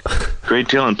like, great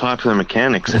deal on Popular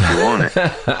Mechanics if you want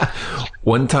it.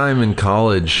 One time in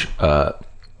college,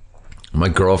 my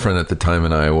girlfriend at the time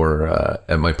and I were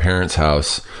at my parents'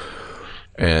 house,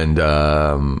 and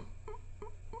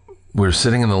we were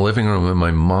sitting in the living room, and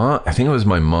my mom, I think it was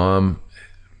my mom,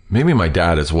 maybe my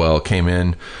dad as well, came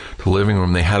in to the living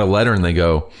room. They had a letter, and they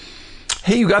go,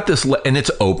 "Hey, you got this," and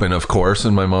it's open, of course,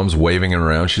 and my mom's waving it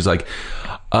around. She's like,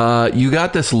 "You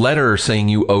got this letter saying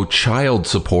you owe child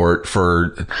support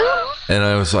for," and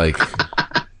I was like,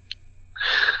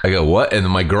 I go, "What?" And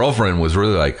my girlfriend was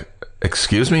really like,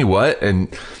 "Excuse me, what?" And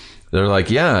they're like,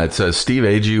 "Yeah, it says Steve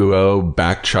Agee, you owe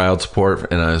back child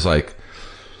support." And I was like,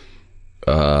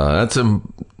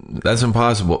 that's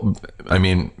impossible. I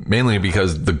mean, mainly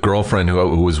because the girlfriend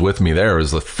who was with me there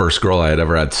was the first girl I had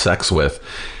ever had sex with.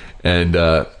 And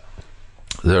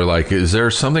they're like, "Is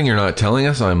there something you're not telling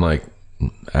us?" I'm like,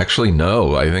 "Actually,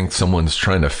 no. I think someone's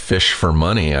trying to fish for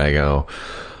money." I go,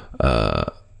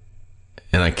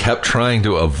 and I kept trying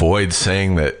to avoid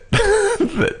saying that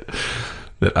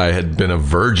that I had been a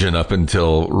virgin up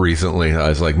until recently. I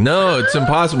was like, "No, it's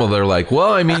impossible." They're like,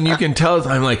 "Well, I mean, you can tell us."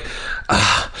 I'm like,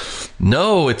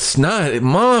 "No, it's not.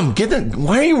 Mom,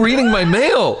 why are you reading my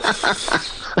mail?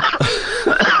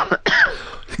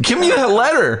 Give me that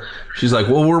letter." She's like,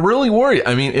 "Well, we're really worried.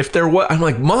 I mean, if there was," I'm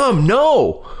like, "Mom,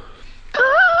 no."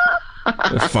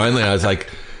 And finally, I was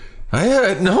like,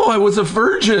 I was a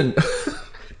virgin."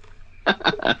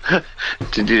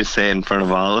 Did you say it in front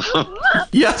of all of them?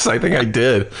 Yes, I think I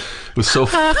did. It was so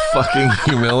fucking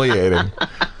humiliating.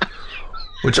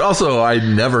 Which also, I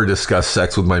never discussed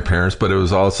sex with my parents, but it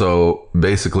was also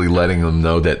basically letting them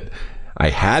know that I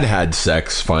had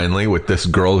sex finally with this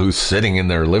girl who's sitting in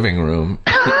their living room.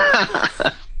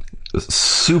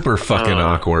 Super fucking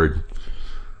awkward.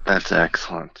 That's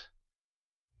excellent.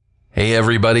 Hey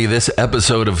everybody, this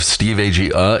episode of Steve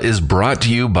Agee is brought to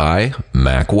you by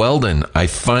Mack Weldon. I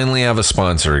finally have a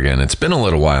sponsor again. It's been a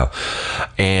little while.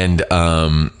 And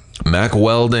Mack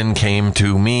Weldon came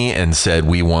to me and said,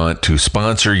 "We want to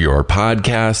sponsor your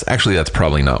podcast." Actually, that's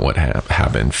probably not what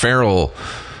happened. Farrell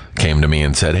came to me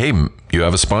and said, "Hey, you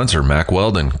have a sponsor, Mack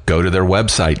Weldon. Go to their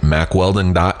website,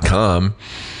 mackweldon.com,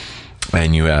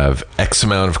 and you have X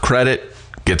amount of credit.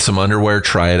 Get some underwear,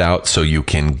 try it out so you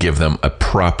can give them a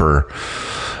proper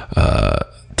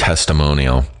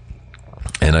testimonial."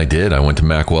 And I did. I went to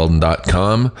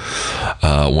mackweldon.com,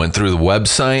 went through the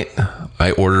website.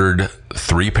 I ordered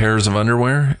 3 pairs of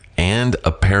underwear and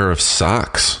a pair of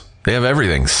socks. They have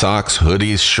everything: socks,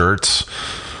 hoodies, shirts.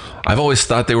 I've always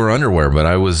thought they were underwear, but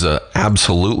I was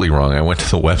absolutely wrong. I went to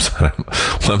the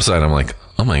website. I'm like,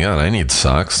 "Oh my God, I need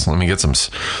socks. Let me get some."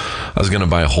 I was going to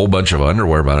buy a whole bunch of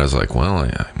underwear, but I was like, well,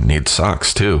 I need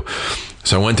socks too.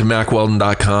 So I went to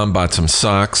mackweldon.com, bought some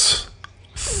socks,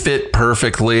 fit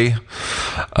perfectly.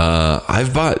 I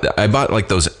bought like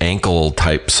those ankle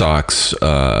type socks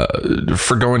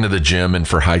for going to the gym and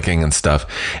for hiking and stuff.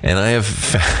 And I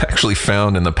have actually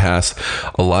found in the past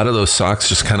a lot of those socks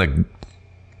just kind of,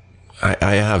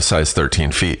 I have size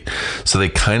 13 feet, so they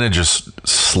kind of just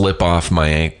slip off my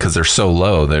ankle because they're so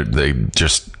low. They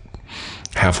just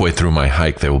halfway through my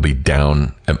hike, they will be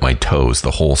down at my toes,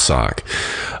 the whole sock.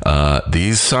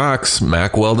 These socks,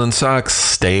 Mack Weldon socks,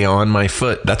 stay on my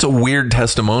foot. That's a weird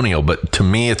testimonial, but to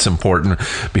me, it's important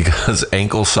because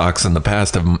ankle socks in the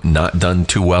past have not done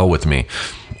too well with me.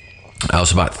 I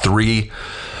also bought three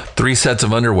 3 sets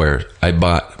of underwear. I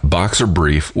bought Boxer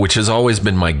Brief, which has always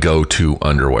been my go-to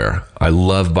underwear. I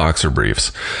love Boxer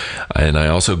Briefs. And I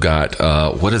also got,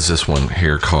 what is this one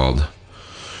here called?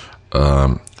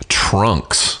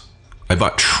 Trunks. I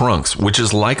bought Trunks, which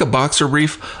is like a Boxer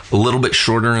Brief, a little bit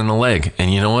shorter in the leg.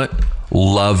 And you know what?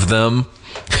 Love them.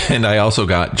 And I also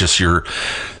got just your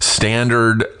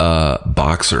standard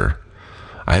boxer.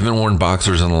 I haven't worn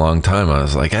boxers in a long time. I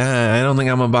was like, I don't think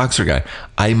I'm a boxer guy.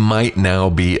 I might now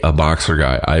be a boxer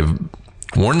guy. I've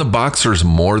worn the boxers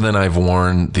more than I've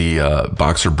worn the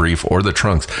Boxer Brief or the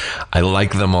Trunks. I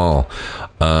like them all.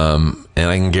 And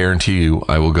I can guarantee you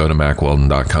I will go to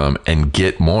MackWeldon.com and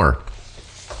get more.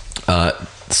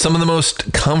 Some of the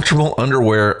most comfortable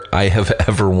underwear I have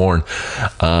ever worn.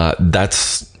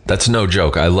 That's no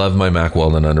joke. I love my Mack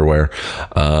Weldon underwear.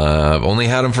 I've only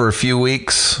had them for a few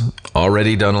weeks.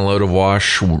 Already done a load of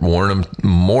wash. Worn them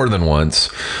more than once.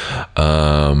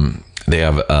 They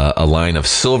have a line of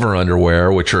silver underwear,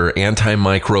 which are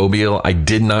antimicrobial. I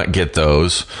did not get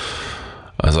those.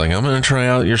 I was like, I'm going to try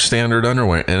out your standard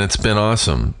underwear, and it's been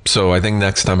awesome. So I think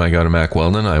next time I go to Mack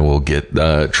Weldon, I will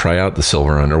try out the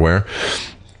silver underwear.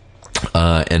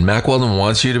 And Mack Weldon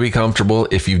wants you to be comfortable.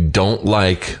 If you don't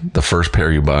like the first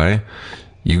pair you buy,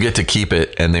 you get to keep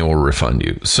it and they will refund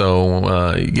you.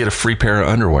 So you get a free pair of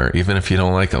underwear, even if you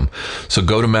don't like them. So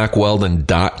go to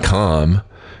MackWeldon.com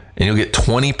and you'll get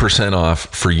 20% off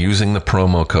for using the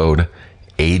promo code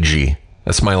AG.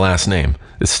 That's my last name.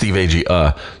 It's Steve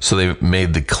Agee. So they've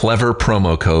made the clever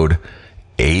promo code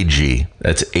AG.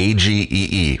 That's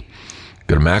AGEE.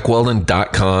 Go to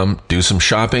MackWeldon.com, do some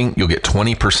shopping. You'll get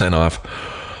 20% off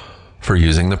for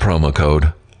using the promo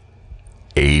code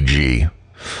AG.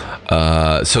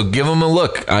 So give them a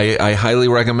look. I highly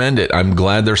recommend it. I'm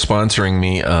glad they're sponsoring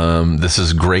me. This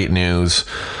is great news.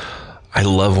 I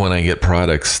love when I get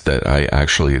products that I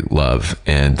actually love.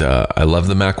 And I love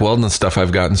the Mack Weldon stuff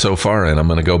I've gotten so far, and I'm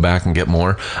going to go back and get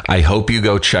more. I hope you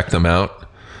go check them out,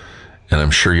 and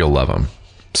I'm sure you'll love them.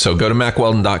 So go to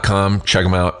MackWeldon.com, check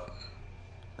them out,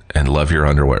 and love your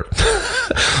underwear.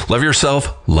 Love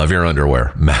yourself, love your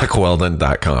underwear.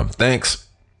 MackWeldon.com. Thanks.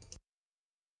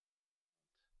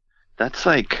 That's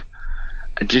like,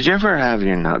 did you ever have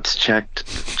your nuts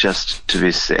checked just to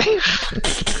be safe?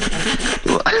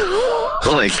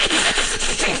 Like,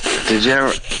 did you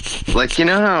ever, like, you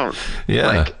know how,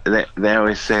 Yeah. like, they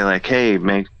always say, like, hey,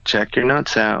 check your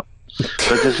nuts out.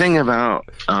 But the thing about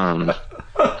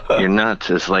your nuts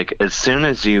is, like, as soon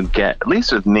as you get, at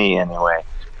least with me anyway,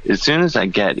 as soon as I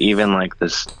get even like the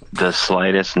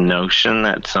slightest notion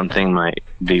that something might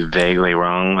be vaguely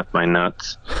wrong with my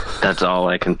nuts, that's all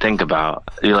I can think about.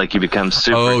 You become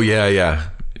super. Oh, yeah.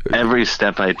 Every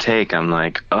step I take, I'm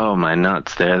like, oh, my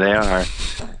nuts, there they are,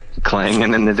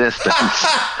 clanging in the distance.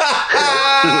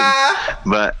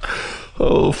 But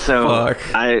Oh, so fuck.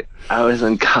 I was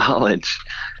in college,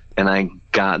 and I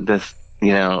got this,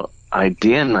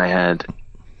 idea in my head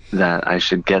that I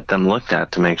should get them looked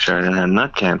at to make sure I didn't have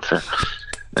nut cancer.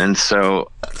 And so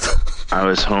I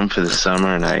was home for the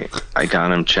summer, and I got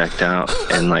them checked out,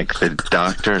 and like the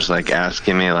doctor's like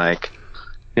asking me, like,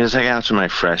 it was like after my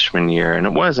freshman year, and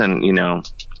it wasn't really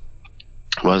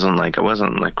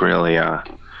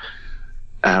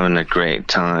having a great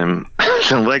time.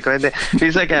 So like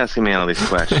he's like asking me all these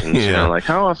questions, Yeah. like,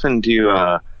 how often do you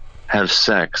have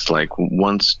sex? Like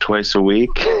once, twice a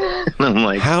week? And I'm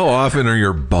like, How often are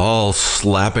your balls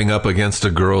slapping up against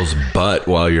a girl's butt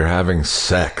while you're having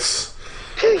sex?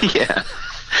 yeah.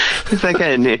 It's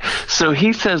like so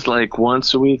he says like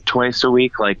once a week, twice a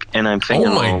week, like, and I'm thinking,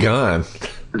 Oh my God.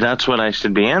 that's what I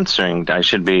should be answering. I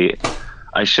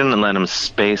shouldn't let him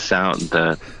space out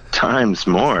the times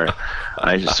more.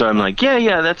 So I'm like,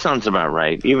 yeah, that sounds about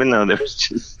right. Even though there was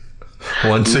just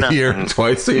Once a year,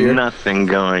 twice a year. nothing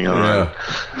going on.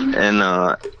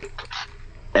 Yeah.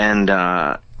 And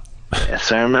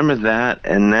so I remember that,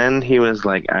 and then he was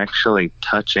like actually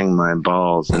touching my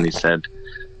balls, and he said,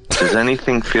 does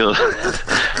anything feel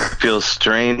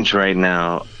strange right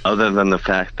now other than the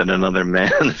fact that another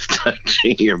man is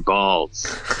touching your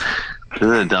balls?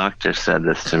 The doctor said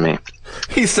this to me.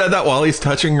 He said that while he's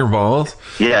touching your balls?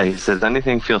 Yeah, he says,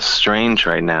 anything feels strange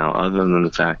right now other than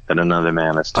the fact that another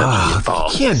man is touching your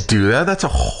balls? You can't do that. That's a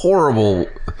horrible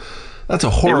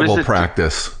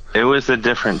practice. It was a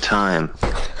different time.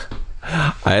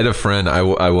 I had a friend, I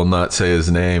will not say his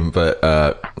name, but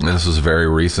this was very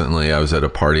recently. I was at a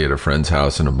party at a friend's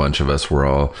house, and a bunch of us were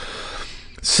all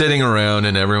sitting around,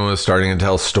 and everyone was starting to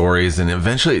tell stories, and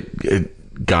eventually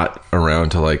it got around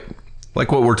to like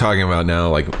what we're talking about now,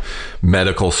 like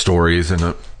medical stories.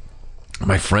 And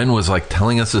my friend was like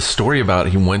telling us a story about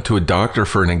he went to a doctor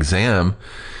for an exam,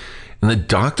 And the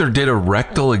doctor did a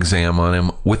rectal exam on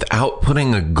him without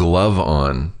putting a glove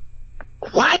on.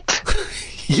 What?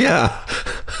 Yeah.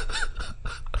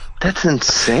 That's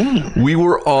insane. We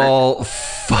were all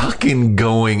fucking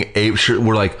going apeshit.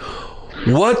 We're like,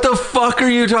 what the fuck are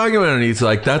you talking about? And he's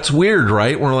like, that's weird,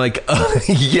 right? We're like,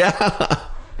 yeah.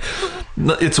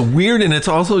 It's weird, and it's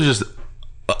also just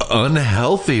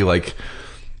unhealthy. Like,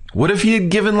 what if he had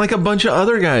given like a bunch of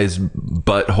other guys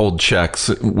butthole checks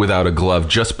without a glove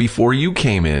just before you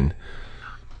came in?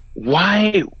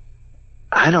 Why?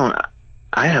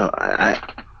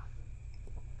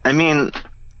 I mean,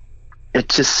 it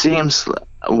just seems,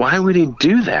 why would he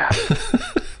do that?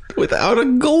 Without a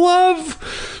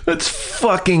glove? That's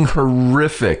fucking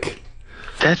horrific.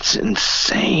 That's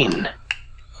insane.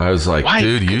 I was like, Why?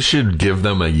 dude, you should give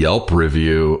them a Yelp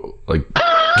review. Like,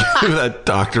 give that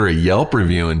doctor a Yelp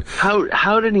review. And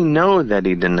How did he know that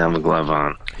he didn't have a glove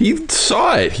on? he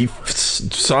saw it. He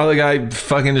saw the guy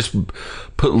fucking just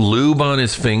put lube on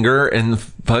his finger and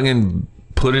fucking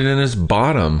put it in his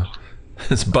bottom.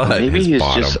 His butt. Maybe his he's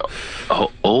bottom. just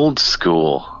old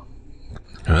school.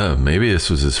 Maybe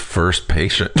this was his first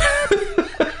patient.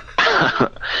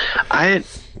 I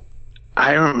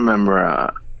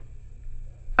remember,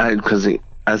 because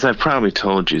as I've probably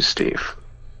told you, Steve,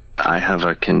 I have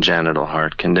a congenital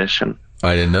heart condition.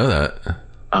 I didn't know that.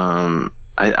 I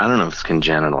don't know if it's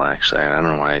congenital, actually. I don't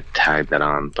know why I tagged that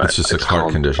on, but It's just a heart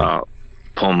called, condition.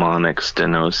 Pulmonic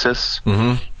stenosis.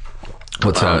 Mm-hmm.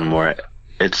 What's that? Where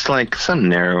it's like some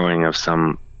narrowing of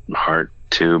some heart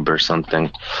tube or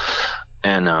something.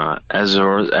 And as a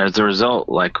result,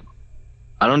 like,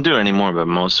 I don't do it anymore, but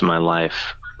most of my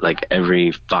life, like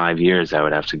every 5 years, I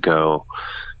would have to go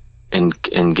and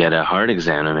get a heart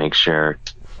exam to make sure,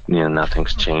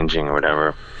 nothing's changing or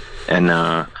whatever. And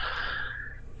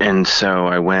so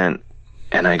I went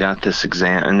and I got this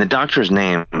exam, and the doctor's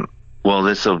name, well,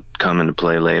 this will come into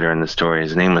play later in the story.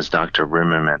 His name was Dr.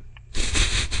 Rimmerman.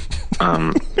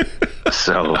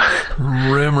 So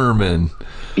Rimmerman.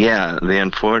 yeah, they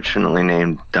unfortunately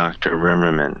named Dr.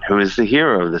 Rimmerman, who is the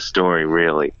hero of the story,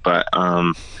 really. But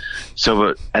but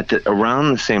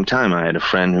around the same time, I had a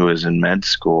friend who was in med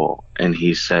school, and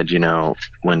he said,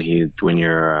 when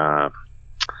you're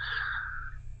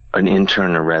an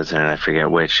intern or resident, I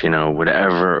forget which,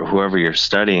 whoever you're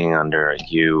studying under,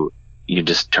 you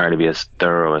just try to be as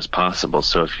thorough as possible.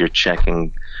 So if you're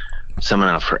checking someone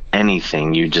out for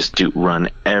anything, you just run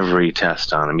every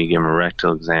test on them. You give them a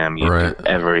rectal exam, you Right. do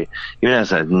even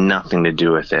if it has nothing to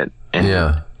do with it. And,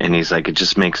 Yeah. and he's like, it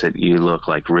just makes it, you look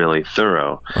like really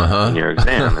thorough in your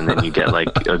exam, and then you get like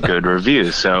a good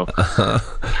review. So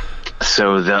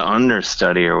so the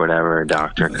understudy or whatever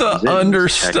doctor comes The in,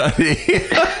 understudy. he's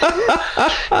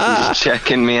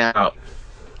checking me out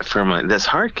for this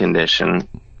heart condition,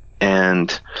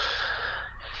 and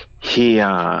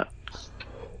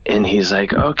he's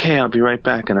like, okay, I'll be right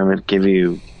back, and I'm gonna give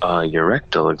you your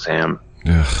rectal exam.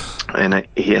 Ugh. And I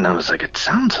was like, it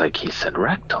sounds like he said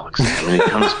rectal exam. And he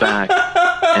comes back,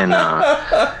 and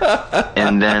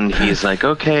then he's like,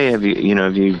 okay, have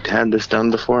you had this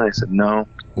done before? And I said, no.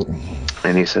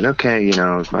 And he said, okay,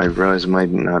 I realize it might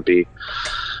not be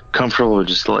comfortable,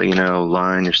 just let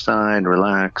lie on your side,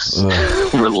 relax,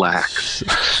 relax.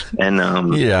 And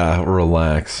Yeah,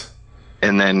 relax.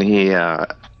 and then he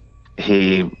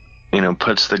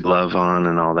puts the glove on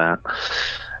and all that,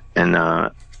 and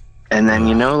then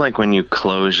like when you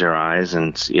close your eyes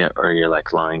or you're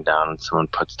like lying down and someone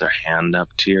puts their hand up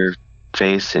to your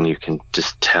face and you can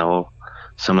just tell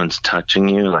someone's touching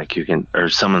you, like you can, or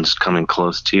someone's coming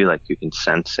close to you, like you can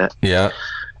sense it. Yeah.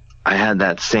 I had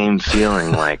that same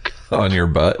feeling, like On your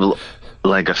butt.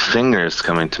 like a finger's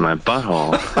coming to my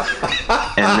butthole,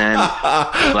 and then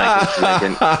like it's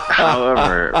like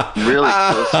however really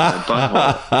close to my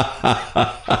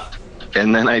butthole.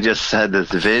 And then I just had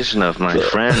this vision of my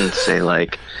friend say,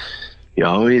 like, you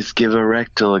always give a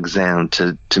rectal exam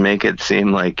to make it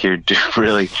seem like you're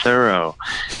really thorough.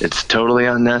 It's totally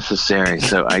unnecessary.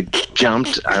 So I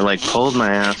jumped, I like pulled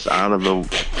my ass out of the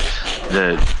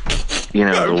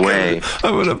way.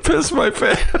 I'm gonna piss my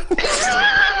pants.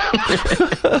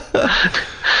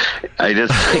 I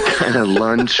just kind of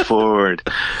lunged forward,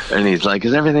 and he's like,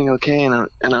 "Is everything okay?" And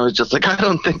I was just like, "I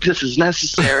don't think this is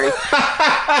necessary."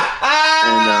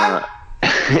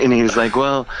 And he was like,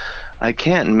 "Well, I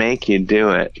can't make you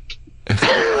do it."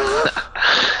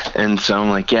 And so I'm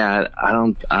like, "Yeah, I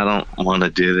don't want to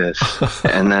do this."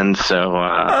 And then so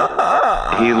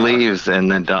he leaves,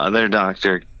 and the other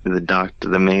doctor,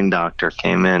 the main doctor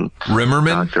came in.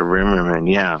 Rimmerman? Dr.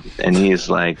 Rimmerman, yeah. And he's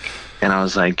like, and I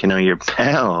was like, your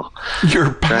pal.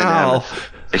 Your pal.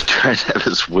 he tried to have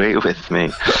his way with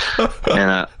me,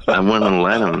 and I wouldn't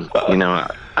let him. You know,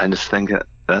 I just think that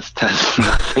has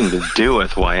nothing to do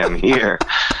with why I'm here.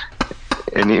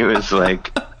 And he was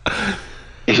like,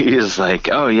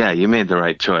 "Oh yeah, you made the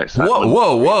right choice."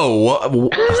 Whoa!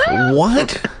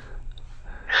 What?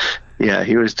 Yeah,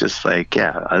 he was just like,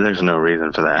 "Yeah, there's no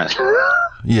reason for that."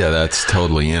 Yeah, that's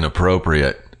totally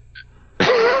inappropriate.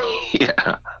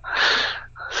 Yeah.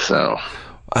 So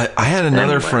I had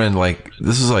another friend, like,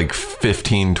 this is like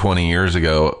 15, 20 years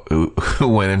ago, who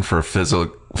went in for a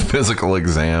physical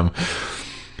exam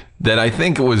that I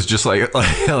think was just like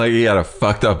he had a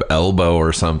fucked up elbow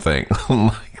or something.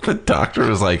 Like, the doctor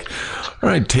was like, all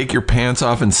right, take your pants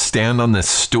off and stand on this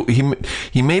stool.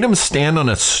 He made him stand on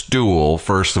a stool,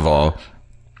 first of all,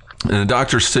 and the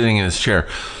doctor's sitting in his chair.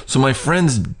 So my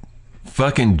friend's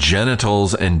fucking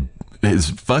genitals and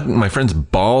my friend's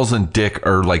balls and dick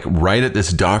are like right at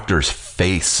this doctor's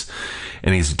face,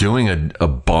 and he's doing a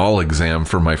ball exam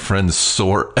for my friend's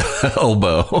sore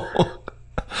elbow.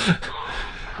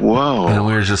 Whoa. And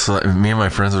we were just like, me and my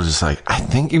friends were just like, I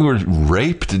think you were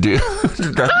raped, dude.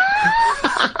 When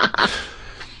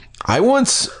I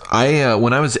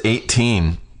was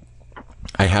 18,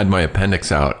 I had my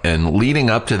appendix out, and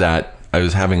leading up to that, I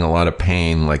was having a lot of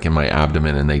pain, like in my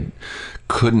abdomen, and they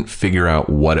couldn't figure out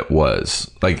what it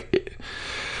was. Like,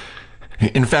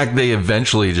 in fact, they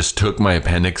eventually just took my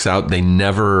appendix out. They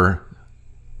never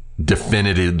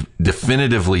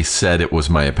definitively said it was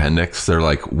my appendix. They're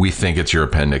like, we think it's your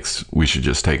appendix. We should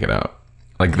just take it out.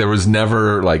 Like, there was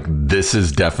never like, this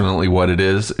is definitely what it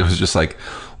is. It was just like,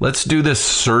 let's do this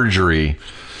surgery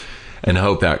and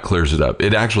hope that clears it up.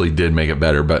 It actually did make it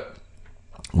better, but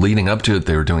leading up to it,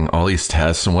 they were doing all these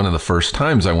tests. And one of the first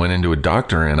times I went into a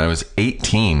doctor, and I was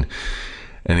 18,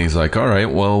 and he's like, all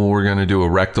right, well, we're going to do a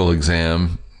rectal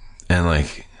exam. And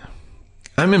like,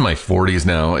 I'm in my 40s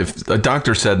now. If a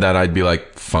doctor said that, I'd be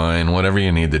like, fine, whatever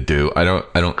you need to do. I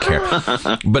don't care.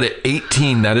 But at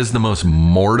 18, that is the most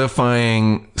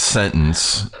mortifying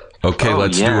sentence. Okay,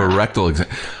 let's do a rectal exam.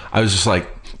 I was just like,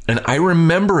 and I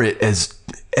remember it as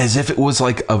if it was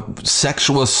like a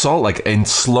sexual assault, like in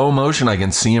slow motion. I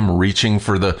can see him reaching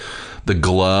for the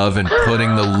glove and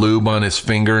putting the lube on his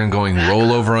finger and going,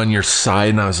 roll over on your side.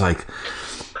 And I was like,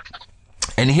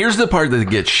 and here's the part that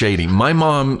gets shady. My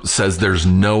mom says there's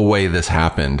no way this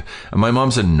happened. And my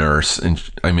mom's a nurse, and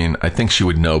I mean, I think she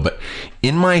would know, but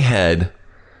in my head,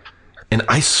 and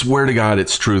I swear to God,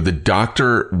 it's true, the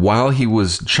doctor, while he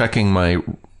was checking my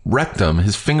rectum,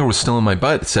 his finger was still in my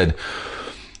butt, said,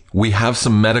 we have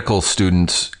some medical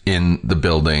students in the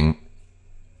building.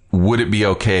 Would it be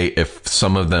okay if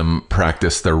some of them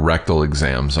practice their rectal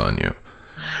exams on you?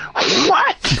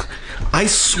 What? I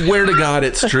swear to God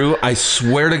it's true. I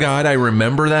swear to God I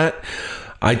remember that.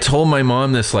 I told my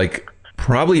mom this like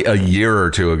probably a year or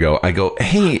two ago. I go,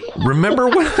 hey, remember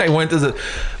when I went to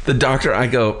the doctor? I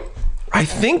go, I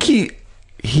think he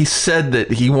said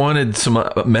that he wanted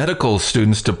some medical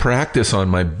students to practice on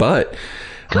my butt.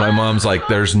 My mom's like,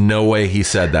 there's no way he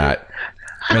said that.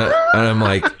 And I'm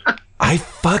like, I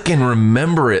fucking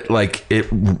remember it. Like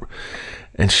it.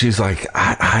 And she's like,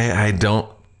 I don't.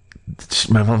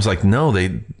 My mom's like, no,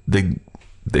 they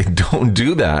don't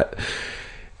do that.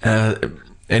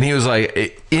 And he was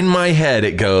like, in my head,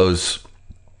 it goes,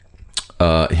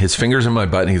 his fingers in my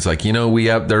butt. And he's like,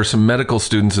 there's some medical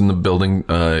students in the building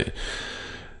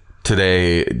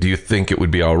today. Do you think it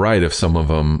would be all right if some of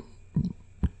them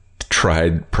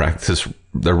practice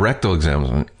the rectal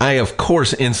exams? I, of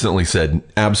course, instantly said,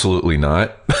 absolutely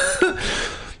not.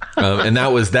 And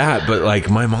that was that. But like,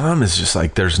 my mom is just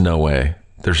like, there's no way.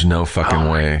 There's no fucking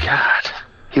way. God.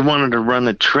 He wanted to run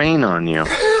a train on you.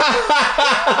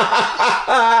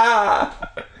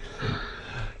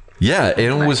 Yeah,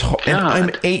 it was. And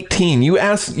I'm 18. You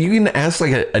can ask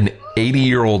like an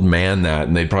 80-year-old man that,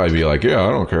 and they'd probably be like, "Yeah, I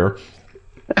don't care."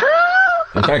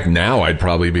 In fact, now I'd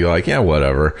probably be like, "Yeah,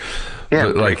 whatever." Yeah,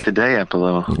 but like the day up a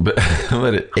little. But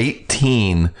at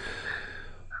 18,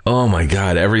 oh my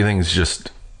God, everything's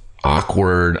just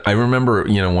awkward. I remember,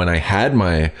 when I had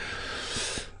my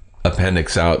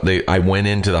appendix out, I went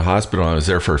into the hospital. I was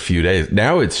there for a few days.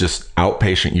 Now it's just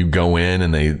outpatient. You go in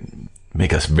and they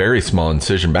make a very small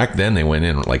incision. Back then they went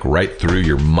in like right through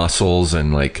your muscles,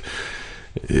 and like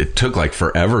it took like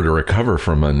forever to recover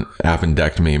from an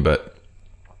appendectomy. But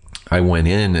I went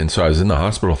in, and so I was in the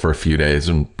hospital for a few days.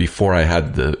 And before I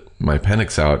had my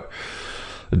appendix out,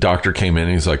 the doctor came in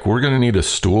and he's like, "We're going to need a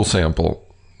stool sample."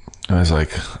 And I was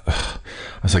like,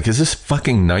 "Is this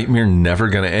fucking nightmare never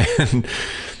going to end?"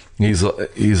 He's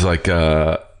like,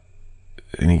 and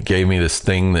he gave me this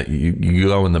thing that you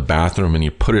go in the bathroom and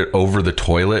you put it over the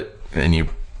toilet and you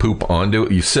poop onto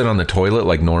it. You sit on the toilet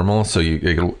like normal, so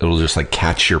it'll just like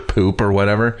catch your poop or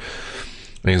whatever.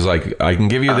 And he's like, I can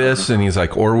give you this, and he's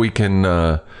like, or we can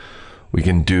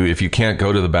do, if you can't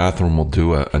go to the bathroom, we'll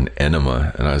do an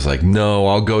enema. And I was like, no,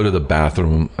 I'll go to the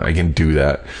bathroom. I can do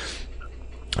that.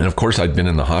 And of course, I'd been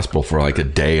in the hospital for like a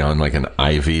day on like an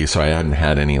IV, so I hadn't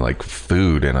had any like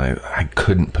food, and I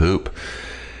couldn't poop.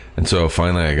 And so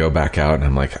finally I go back out, and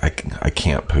I'm like, I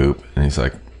can't poop. And he's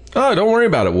like, oh, don't worry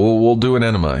about it. We'll do an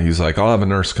enema. He's like, I'll have a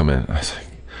nurse come in. I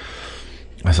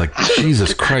was like,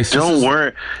 Jesus Christ. Don't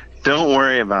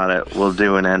worry about it. We'll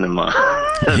do an enema.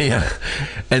 Yeah.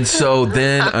 And so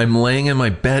then I'm laying in my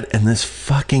bed, and this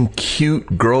fucking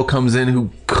cute girl comes in who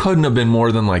couldn't have been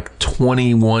more than like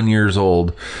 21 years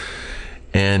old.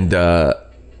 And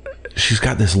she's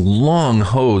got this long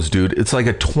hose, dude. It's like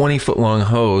a 20-foot long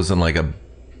hose and like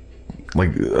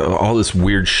all this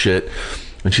weird shit.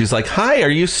 And she's like, hi, are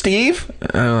you Steve?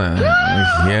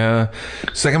 Yeah.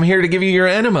 She's like, I'm here to give you your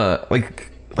enema.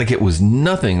 Like it was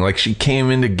nothing. Like she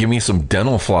came in to give me some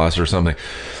dental floss or something.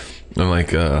 I'm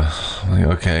like,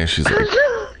 okay. She's like,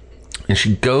 and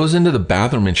she goes into the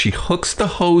bathroom and she hooks the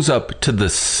hose up to the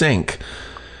sink.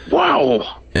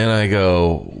 Wow. And I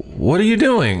go, what are you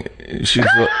doing? She's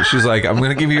like, I'm going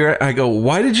to give you I go,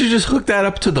 why did you just hook that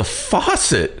up to the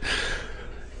faucet?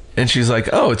 And she's like,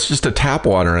 oh, it's just a tap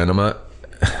water enema.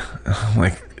 I'm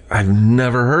like, I've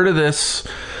never heard of this.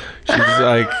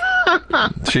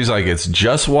 She's like, it's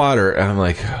just water. And I'm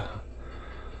like,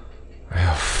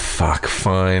 oh, fuck,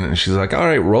 fine. And she's like, all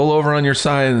right, roll over on your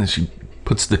side. And she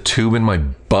puts the tube in my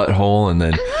butthole, and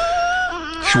then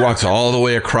she walks all the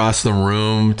way across the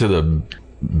room to the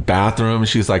bathroom.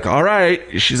 She's like, all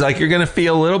right. She's like, you're going to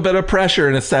feel a little bit of pressure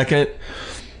in a second.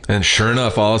 And sure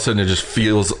enough, all of a sudden it just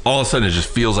feels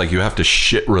like you have to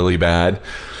shit really bad.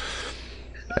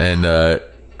 And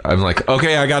I'm like,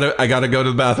 okay, I gotta go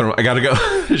to the bathroom. I gotta go.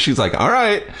 She's like, all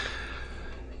right.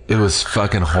 It was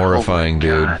fucking horrifying,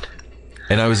 dude.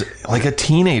 And I was like a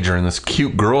teenager, and this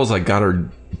cute girl's like got her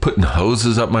putting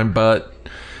hoses up my butt.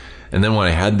 And then when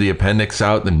I had the appendix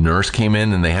out, the nurse came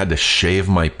in and they had to shave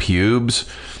my pubes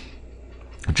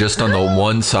just on the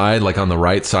one side, like on the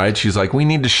right side. She's like, we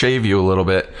need to shave you a little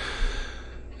bit.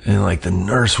 And like the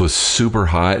nurse was super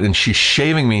hot, and she's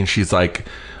shaving me, and she's like,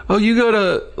 oh, you go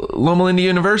to Loma Linda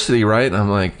University, right? And I'm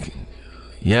like,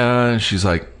 yeah. And she's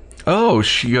like, oh,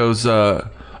 she goes, oh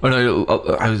no,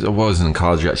 I wasn't in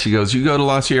college yet. She goes, you go to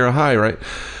La Sierra High, right?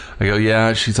 I go,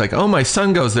 yeah. She's like, oh, my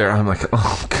son goes there. I'm like,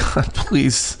 oh God,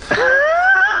 please.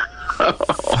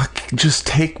 Fuck, just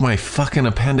take my fucking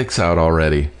appendix out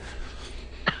already.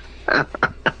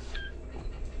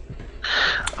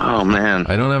 Oh man,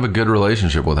 I don't have a good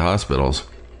relationship with hospitals.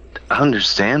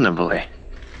 Understandably.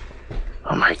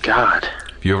 Oh my God.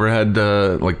 Have you ever had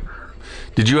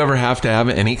did you ever have to have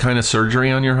any kind of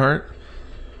surgery on your heart?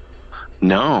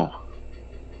 No.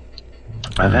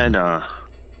 I've had the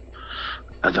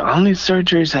only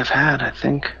surgeries I've had, I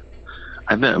think,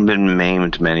 I've been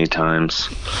maimed many times,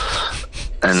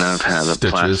 and I've had a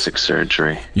plastic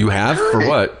surgery. You have? For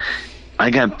what? I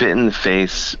got bit in the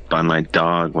face by my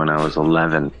dog when I was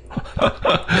 11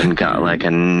 and got like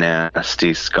a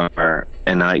nasty scar.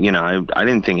 And I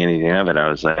didn't think anything of it. I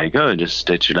was like, oh, just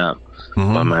stitch it up.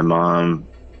 Mm-hmm. But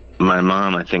my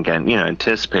mom, I think,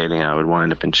 anticipating I would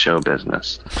wind up in show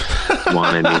business,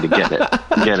 wanted me to get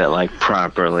it like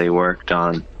properly worked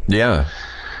on. Yeah.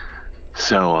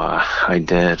 So I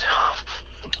did.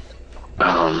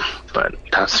 But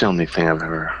that's the only thing I've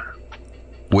ever.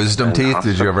 Wisdom teeth?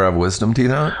 Did you ever have wisdom teeth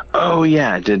out? Oh,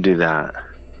 yeah, I did do that.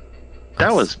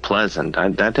 That was pleasant.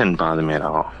 That didn't bother me at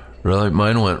all. Really?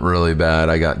 Mine went really bad.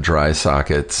 I got dry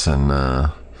sockets, and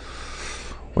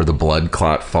where the blood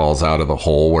clot falls out of the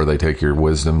hole where they take your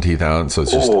wisdom teeth out. So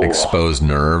it's just exposed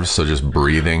nerves. So just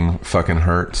breathing fucking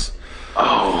hurts.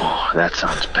 Oh, that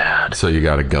sounds bad. So you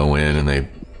got to go in, and they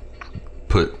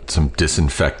put some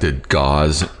disinfected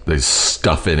gauze. They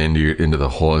stuff it into the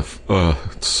hole.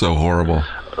 It's so horrible.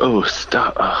 Oh,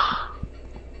 stop.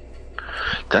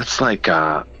 That's like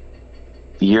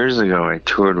years ago I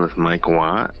toured with Mike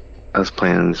Watt. I was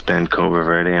playing in this band Cobra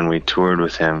Verde, and we toured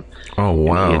with him. Oh,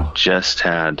 wow. He had just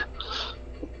had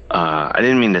I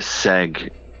didn't mean to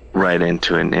seg right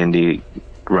into an indie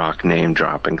rock name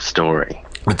dropping story.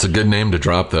 It's a good name to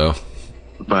drop, though.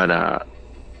 But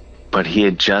he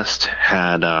had just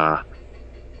had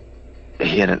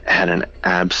had an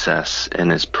abscess in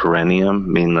his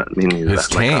perineum, meaning his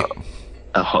taint. Like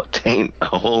a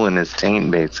hole in his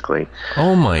taint, basically.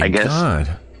 Oh my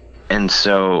God! And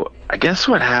so I guess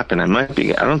what happened, I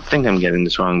don't think I'm getting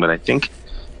this wrong, but I think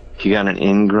he got an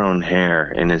ingrown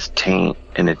hair in his taint,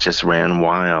 and it just ran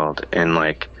wild, and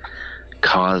like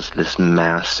caused this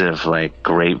massive, like,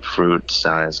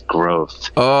 grapefruit-sized growth.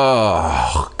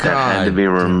 Oh, God. That had to be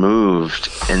removed.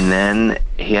 And then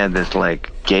he had this,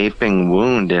 like, gaping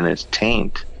wound in his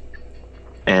taint.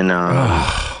 And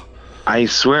I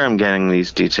swear I'm getting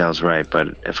these details right, but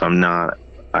if I'm not,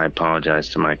 I apologize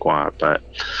to Mike Watt. But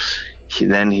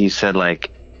he said,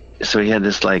 like, so he had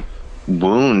this, like,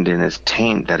 wound in his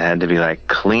taint that had to be, like,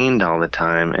 cleaned all the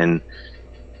time. And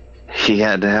he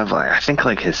had to have, like, I think,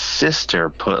 like, his sister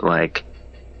put, like,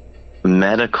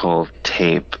 medical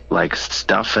tape, like,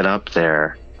 stuff it up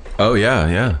there. Oh,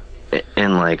 yeah.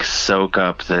 And, like, soak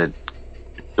up the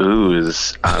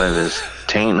ooze out of his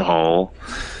taint hole.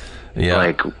 Yeah.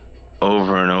 Like,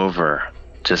 over and over,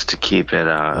 just to keep it,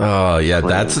 oh, yeah,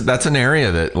 clean. that's an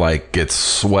area that, like, gets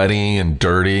sweaty and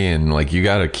dirty, and, like, you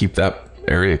got to keep that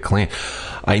area clean.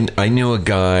 I knew a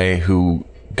guy who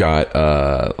got,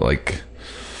 like...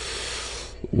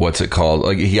 what's it called?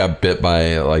 Like, he got bit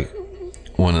by, like,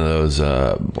 one of those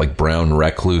like brown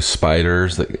recluse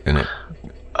spiders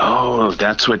Oh,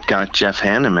 that's what got Jeff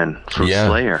Hanneman from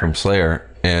Slayer. From Slayer.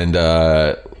 And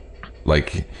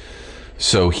like,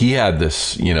 so he had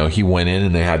this, he went in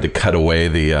and they had to cut away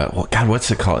the what's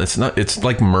it called? It's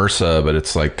like MRSA, but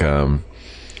it's like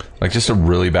just a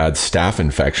really bad staph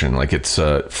infection. Like, it's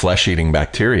flesh-eating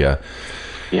bacteria.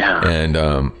 Yeah.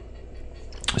 And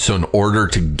so in order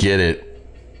to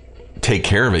take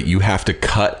care of it, you have to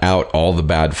cut out all the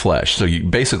bad flesh. So you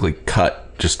basically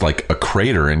cut just like a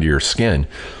crater into your skin.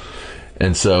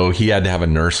 And so he had to have a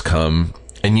nurse come,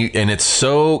 and it's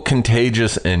so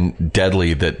contagious and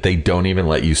deadly that they don't even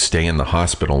let you stay in the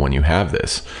hospital when you have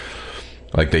this.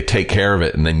 Like, they take care of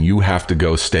it, and then you have to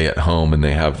go stay at home, and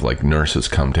they have, like, nurses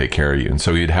come take care of you. And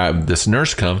so you'd have this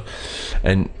nurse come,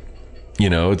 and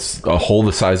it's a hole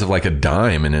the size of like a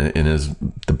dime in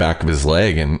the back of his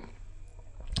leg, and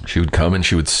she would come and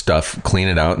she would clean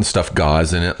it out and stuff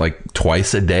gauze in it like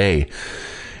twice a day.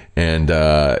 And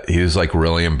he was like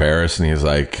really embarrassed, and he's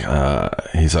like, oh,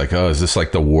 is this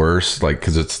like the worst? Like,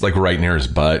 because it's like right near his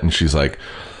butt. And she's like,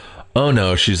 oh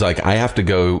no. She's like, I have to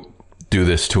go do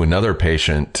this to another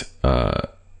patient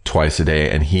twice a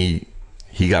day, and he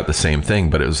got the same thing,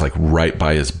 but it was like right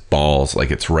by his balls.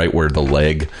 Like, it's right where the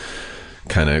leg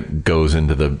kind of goes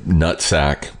into the nut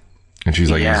sack. And she's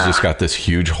like, he's just got this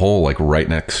huge hole, like, right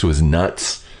next to his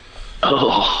nuts.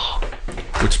 Oh.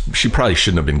 Which she probably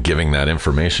shouldn't have been giving that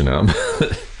information out.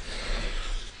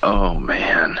 Oh,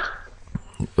 man.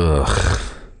 Ugh.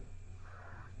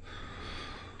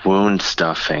 Wound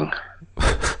stuffing.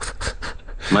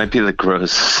 Might be the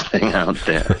grossest thing out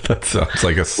there. That sounds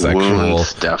like a sexual... Wound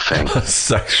stuffing.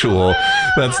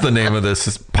 That's the name of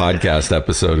this podcast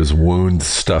episode, is Wound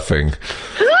Stuffing.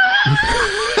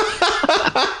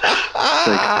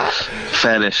 Like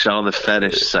fetish, all the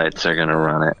fetish sites are gonna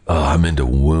run it. Oh, I'm into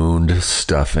wound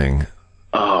stuffing.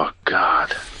 Oh,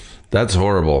 God. That's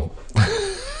horrible.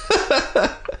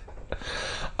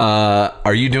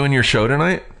 Are you doing your show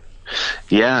tonight?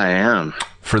 Yeah, I am.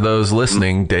 For those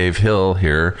listening, Dave Hill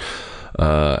here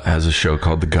has a show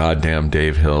called The Goddamn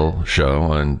Dave Hill Show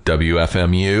on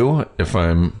WFMU, if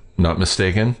I'm not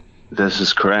mistaken. This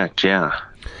is correct, yeah.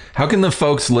 How can the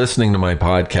folks listening to my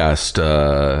podcast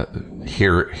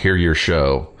hear your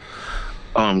show?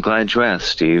 Oh, I'm glad you asked,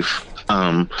 Steve.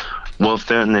 Well, if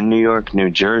they're in the New York, New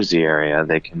Jersey area,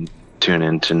 they can tune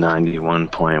into 91.1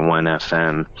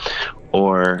 FM,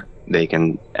 or they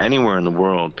can, anywhere in the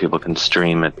world, people can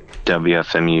stream at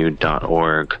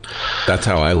WFMU.org. That's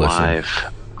how I listen.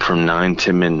 Live from 9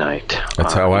 to midnight.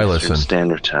 That's how I Eastern listen.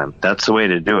 Standard Time. That's the way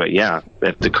to do it, yeah.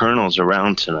 If the Colonel's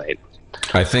around tonight.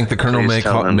 I think the Colonel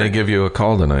may give you a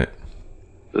call tonight.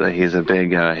 He's a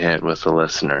big hit with the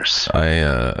listeners.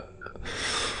 I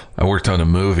worked on a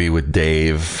movie with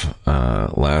Dave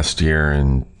last year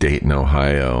in Dayton,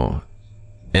 Ohio.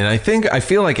 And I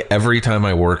feel like every time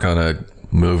I work on a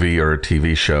movie or a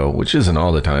TV show, which isn't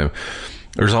all the time,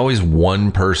 there's always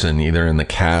one person either in the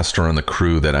cast or on the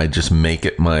crew that I just make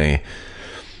it my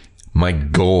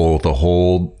goal the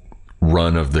whole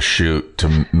run of the shoot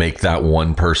to make that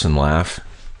one person laugh.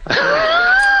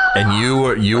 And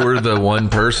you were the one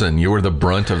person. You were the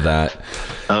brunt of that.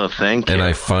 Oh, thank you. And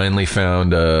I finally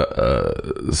found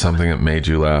something that made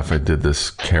you laugh. I did this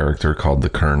character called the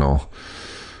Colonel,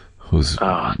 who's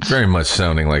very much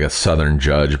sounding like a Southern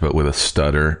judge, but with a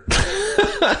stutter.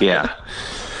 Yeah.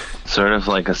 Sort of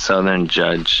like a Southern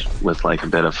judge with like a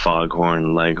bit of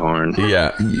foghorn, leghorn.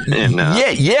 Yeah. And,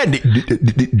 yeah,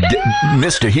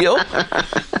 Mr. Hill.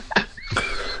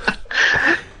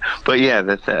 But yeah,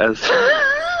 that's...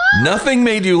 Nothing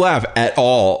made you laugh at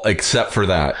all except for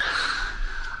that.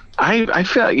 I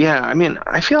feel, yeah, I mean,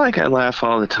 I feel like I laugh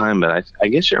all the time, but I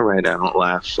guess you're right. I don't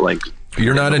laugh like.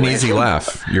 You're not an easy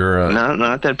laugh. You're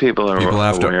not that people are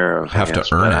aware of. Have to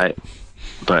earn it.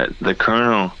 But the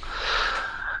Colonel,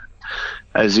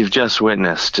 as you've just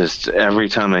witnessed, just every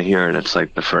time I hear it, it's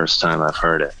like the first time I've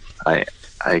heard it. I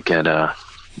get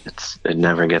it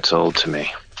never gets old to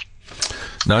me.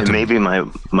 Maybe my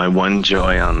one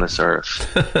joy on this earth.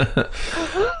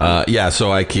 Yeah,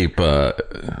 so I keep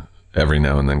every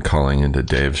now and then calling into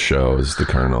Dave's show as the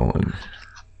Colonel, and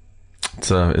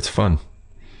it's fun.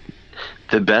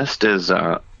 The best is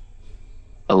a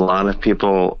lot of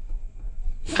people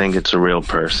think it's a real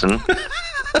person.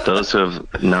 Those who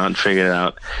have not figured it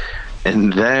out,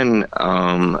 and then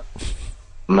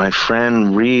my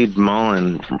friend Reed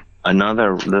Mullen.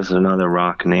 This is another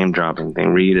rock name dropping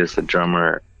thing. Reed is the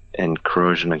drummer in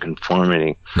Corrosion of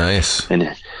Conformity. Nice.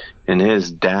 And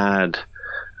his dad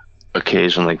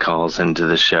occasionally calls into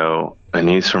the show, and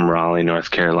he's from Raleigh, North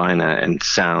Carolina, and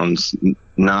sounds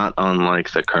not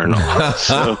unlike the Colonel.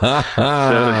 so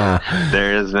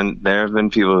there have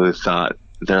been people who thought,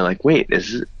 they're like, wait,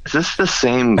 is this the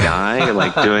same guy?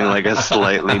 Like doing like a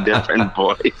slightly different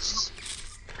voice.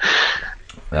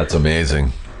 That's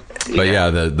amazing. But yeah,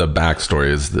 the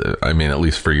backstory is, at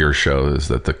least for your show, is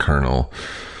that the Colonel,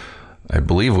 I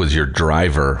believe, was your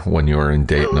driver when you were in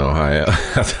Dayton, Ohio.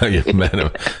 That's how you met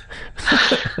him.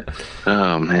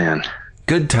 Oh man,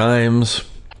 good times.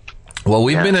 Well,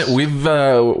 we've been at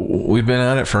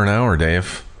it for an hour,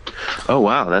 Dave. Oh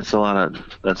wow, that's a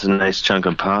nice chunk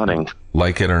of potting.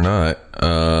 Like it or not.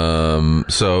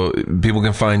 So people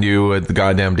can find you at the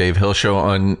Goddamn Dave Hill Show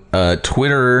on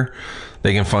Twitter.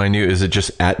 They can find you. Is it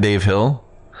just at Dave Hill?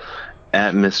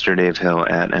 At Mr. Dave Hill,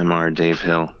 at MR Dave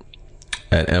Hill.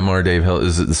 At MR Dave Hill.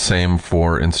 Is it the same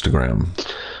for Instagram?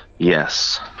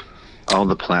 Yes. All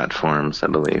the platforms, I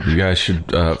believe. You guys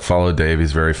should follow Dave.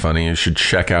 He's very funny. You should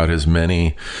check out his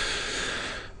many,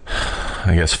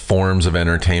 I guess, forms of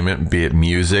entertainment, be it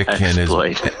music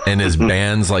and his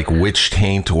bands like Witch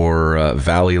Taint or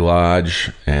Valley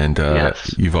Lodge. And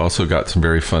You've also got some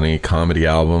very funny comedy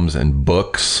albums and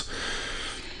books.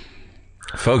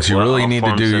 Folks, you really need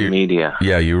to do your media.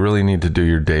 Yeah, you really need to do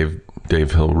your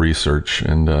Dave Hill research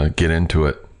and get into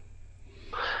it.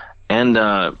 And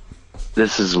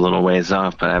this is a little ways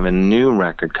off, but I have a new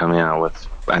record coming out with.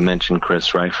 I mentioned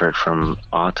Chris Reifert from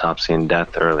Autopsy and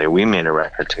Death earlier. We made a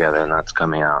record together, and that's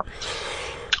coming out.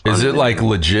 Is it like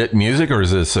legit music, or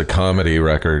is this a comedy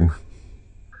record?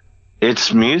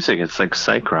 It's music. It's like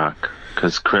psych rock.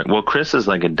 Chris is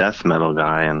like a death metal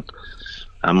guy, and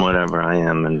I'm whatever I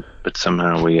am, but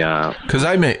somehow we. Because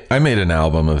I made an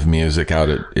album of music out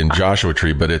in Joshua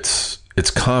Tree, but it's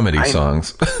comedy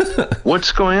songs.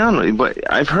 What's going on? But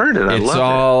I've heard it. I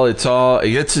love it.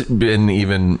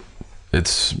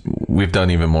 We've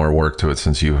done even more work to it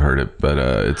since you've heard it, but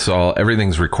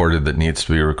everything's recorded that needs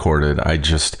to be recorded. I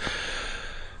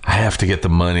have to get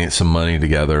some money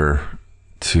together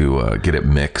to get it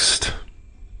mixed.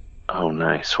 Oh,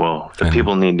 nice. Well,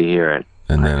 people need to hear it.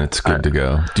 And then it's good to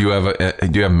go. Do you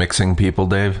have mixing people,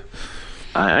 Dave?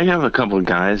 I have a couple of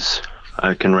guys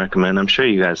I can recommend. I'm sure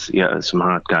you guys, some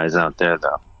hot guys out there,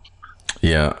 though.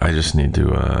 Yeah, I just need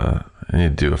to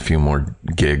do a few more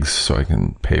gigs so I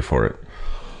can pay for it.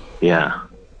 Yeah.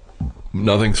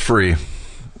 Nothing's free.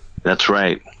 That's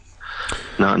right.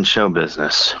 Not in show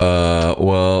business.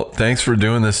 Well, thanks for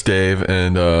doing this, Dave,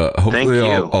 and hopefully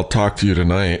I'll talk to you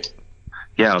tonight.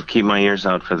 Yeah, I'll keep my ears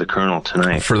out for the Colonel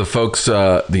tonight. For the folks,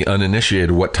 the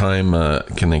uninitiated, what time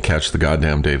can they catch the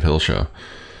Goddamn Dave Hill Show?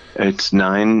 It's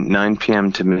 9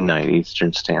 p.m. to midnight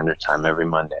Eastern Standard Time every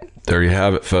Monday. There you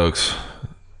have it, folks.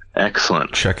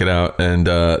 Excellent. Check it out. And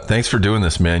thanks for doing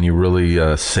this, man. You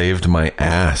really saved my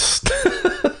ass.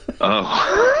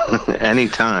 Oh,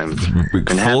 anytime.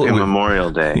 And happy Memorial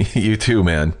Day. You too,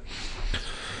 man.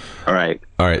 All right.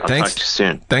 Thanks. I'll talk to you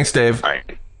soon. Thanks, Dave. All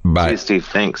right. Bye. See you, Steve.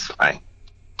 Thanks. Bye.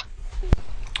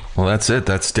 Well, that's it.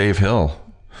 That's Dave Hill.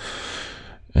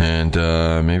 And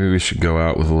maybe we should go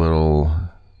out with a little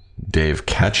Dave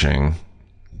catching.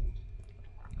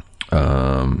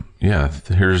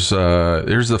 Here's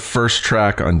the first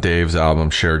track on Dave's album,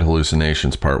 Shared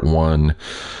Hallucinations Part 1.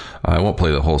 I won't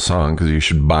play the whole song because you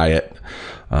should buy it.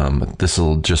 But this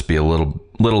will just be a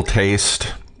little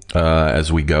taste as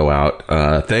we go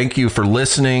out. Thank you for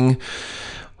listening.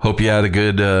 Hope you had a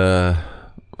good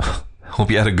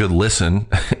listen,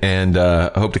 and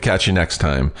hope to catch you next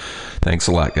time. Thanks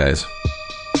a lot, guys.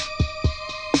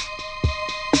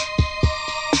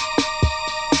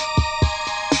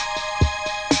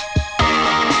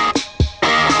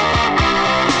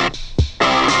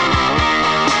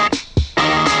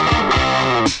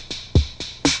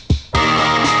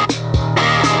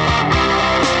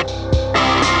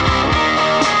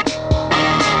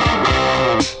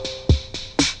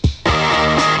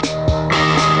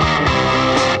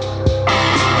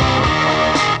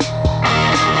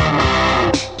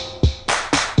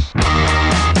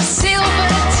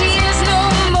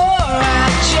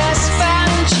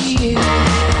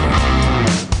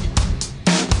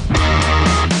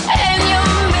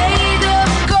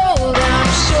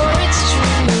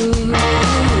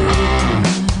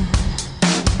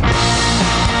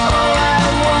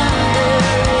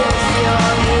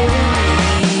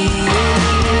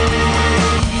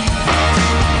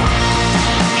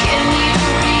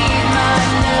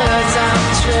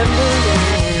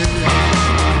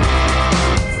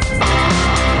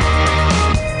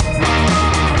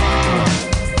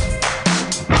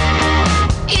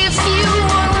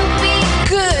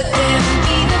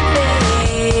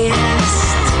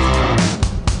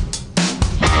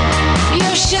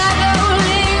 your shadow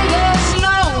lingers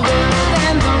longer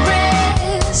than the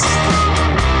rest.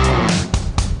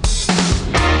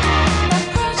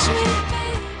 Approach me,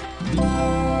 baby.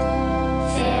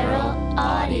 Feral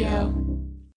Audio.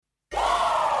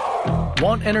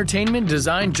 Want entertainment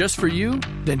designed just for you?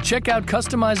 Then check out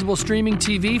customizable streaming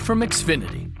TV from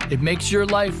Xfinity. It makes your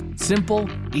life simple,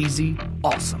 easy,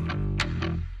 awesome.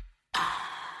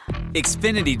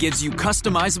 Xfinity gives you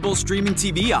customizable streaming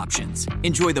TV options.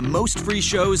 Enjoy the most free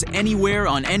shows anywhere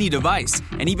on any device,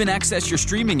 and even access your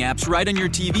streaming apps right on your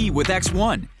TV with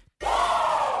X1.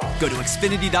 Go to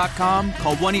Xfinity.com,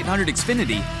 call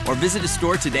 1-800-XFINITY, or visit a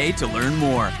store today to learn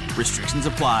more. Restrictions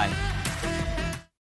apply.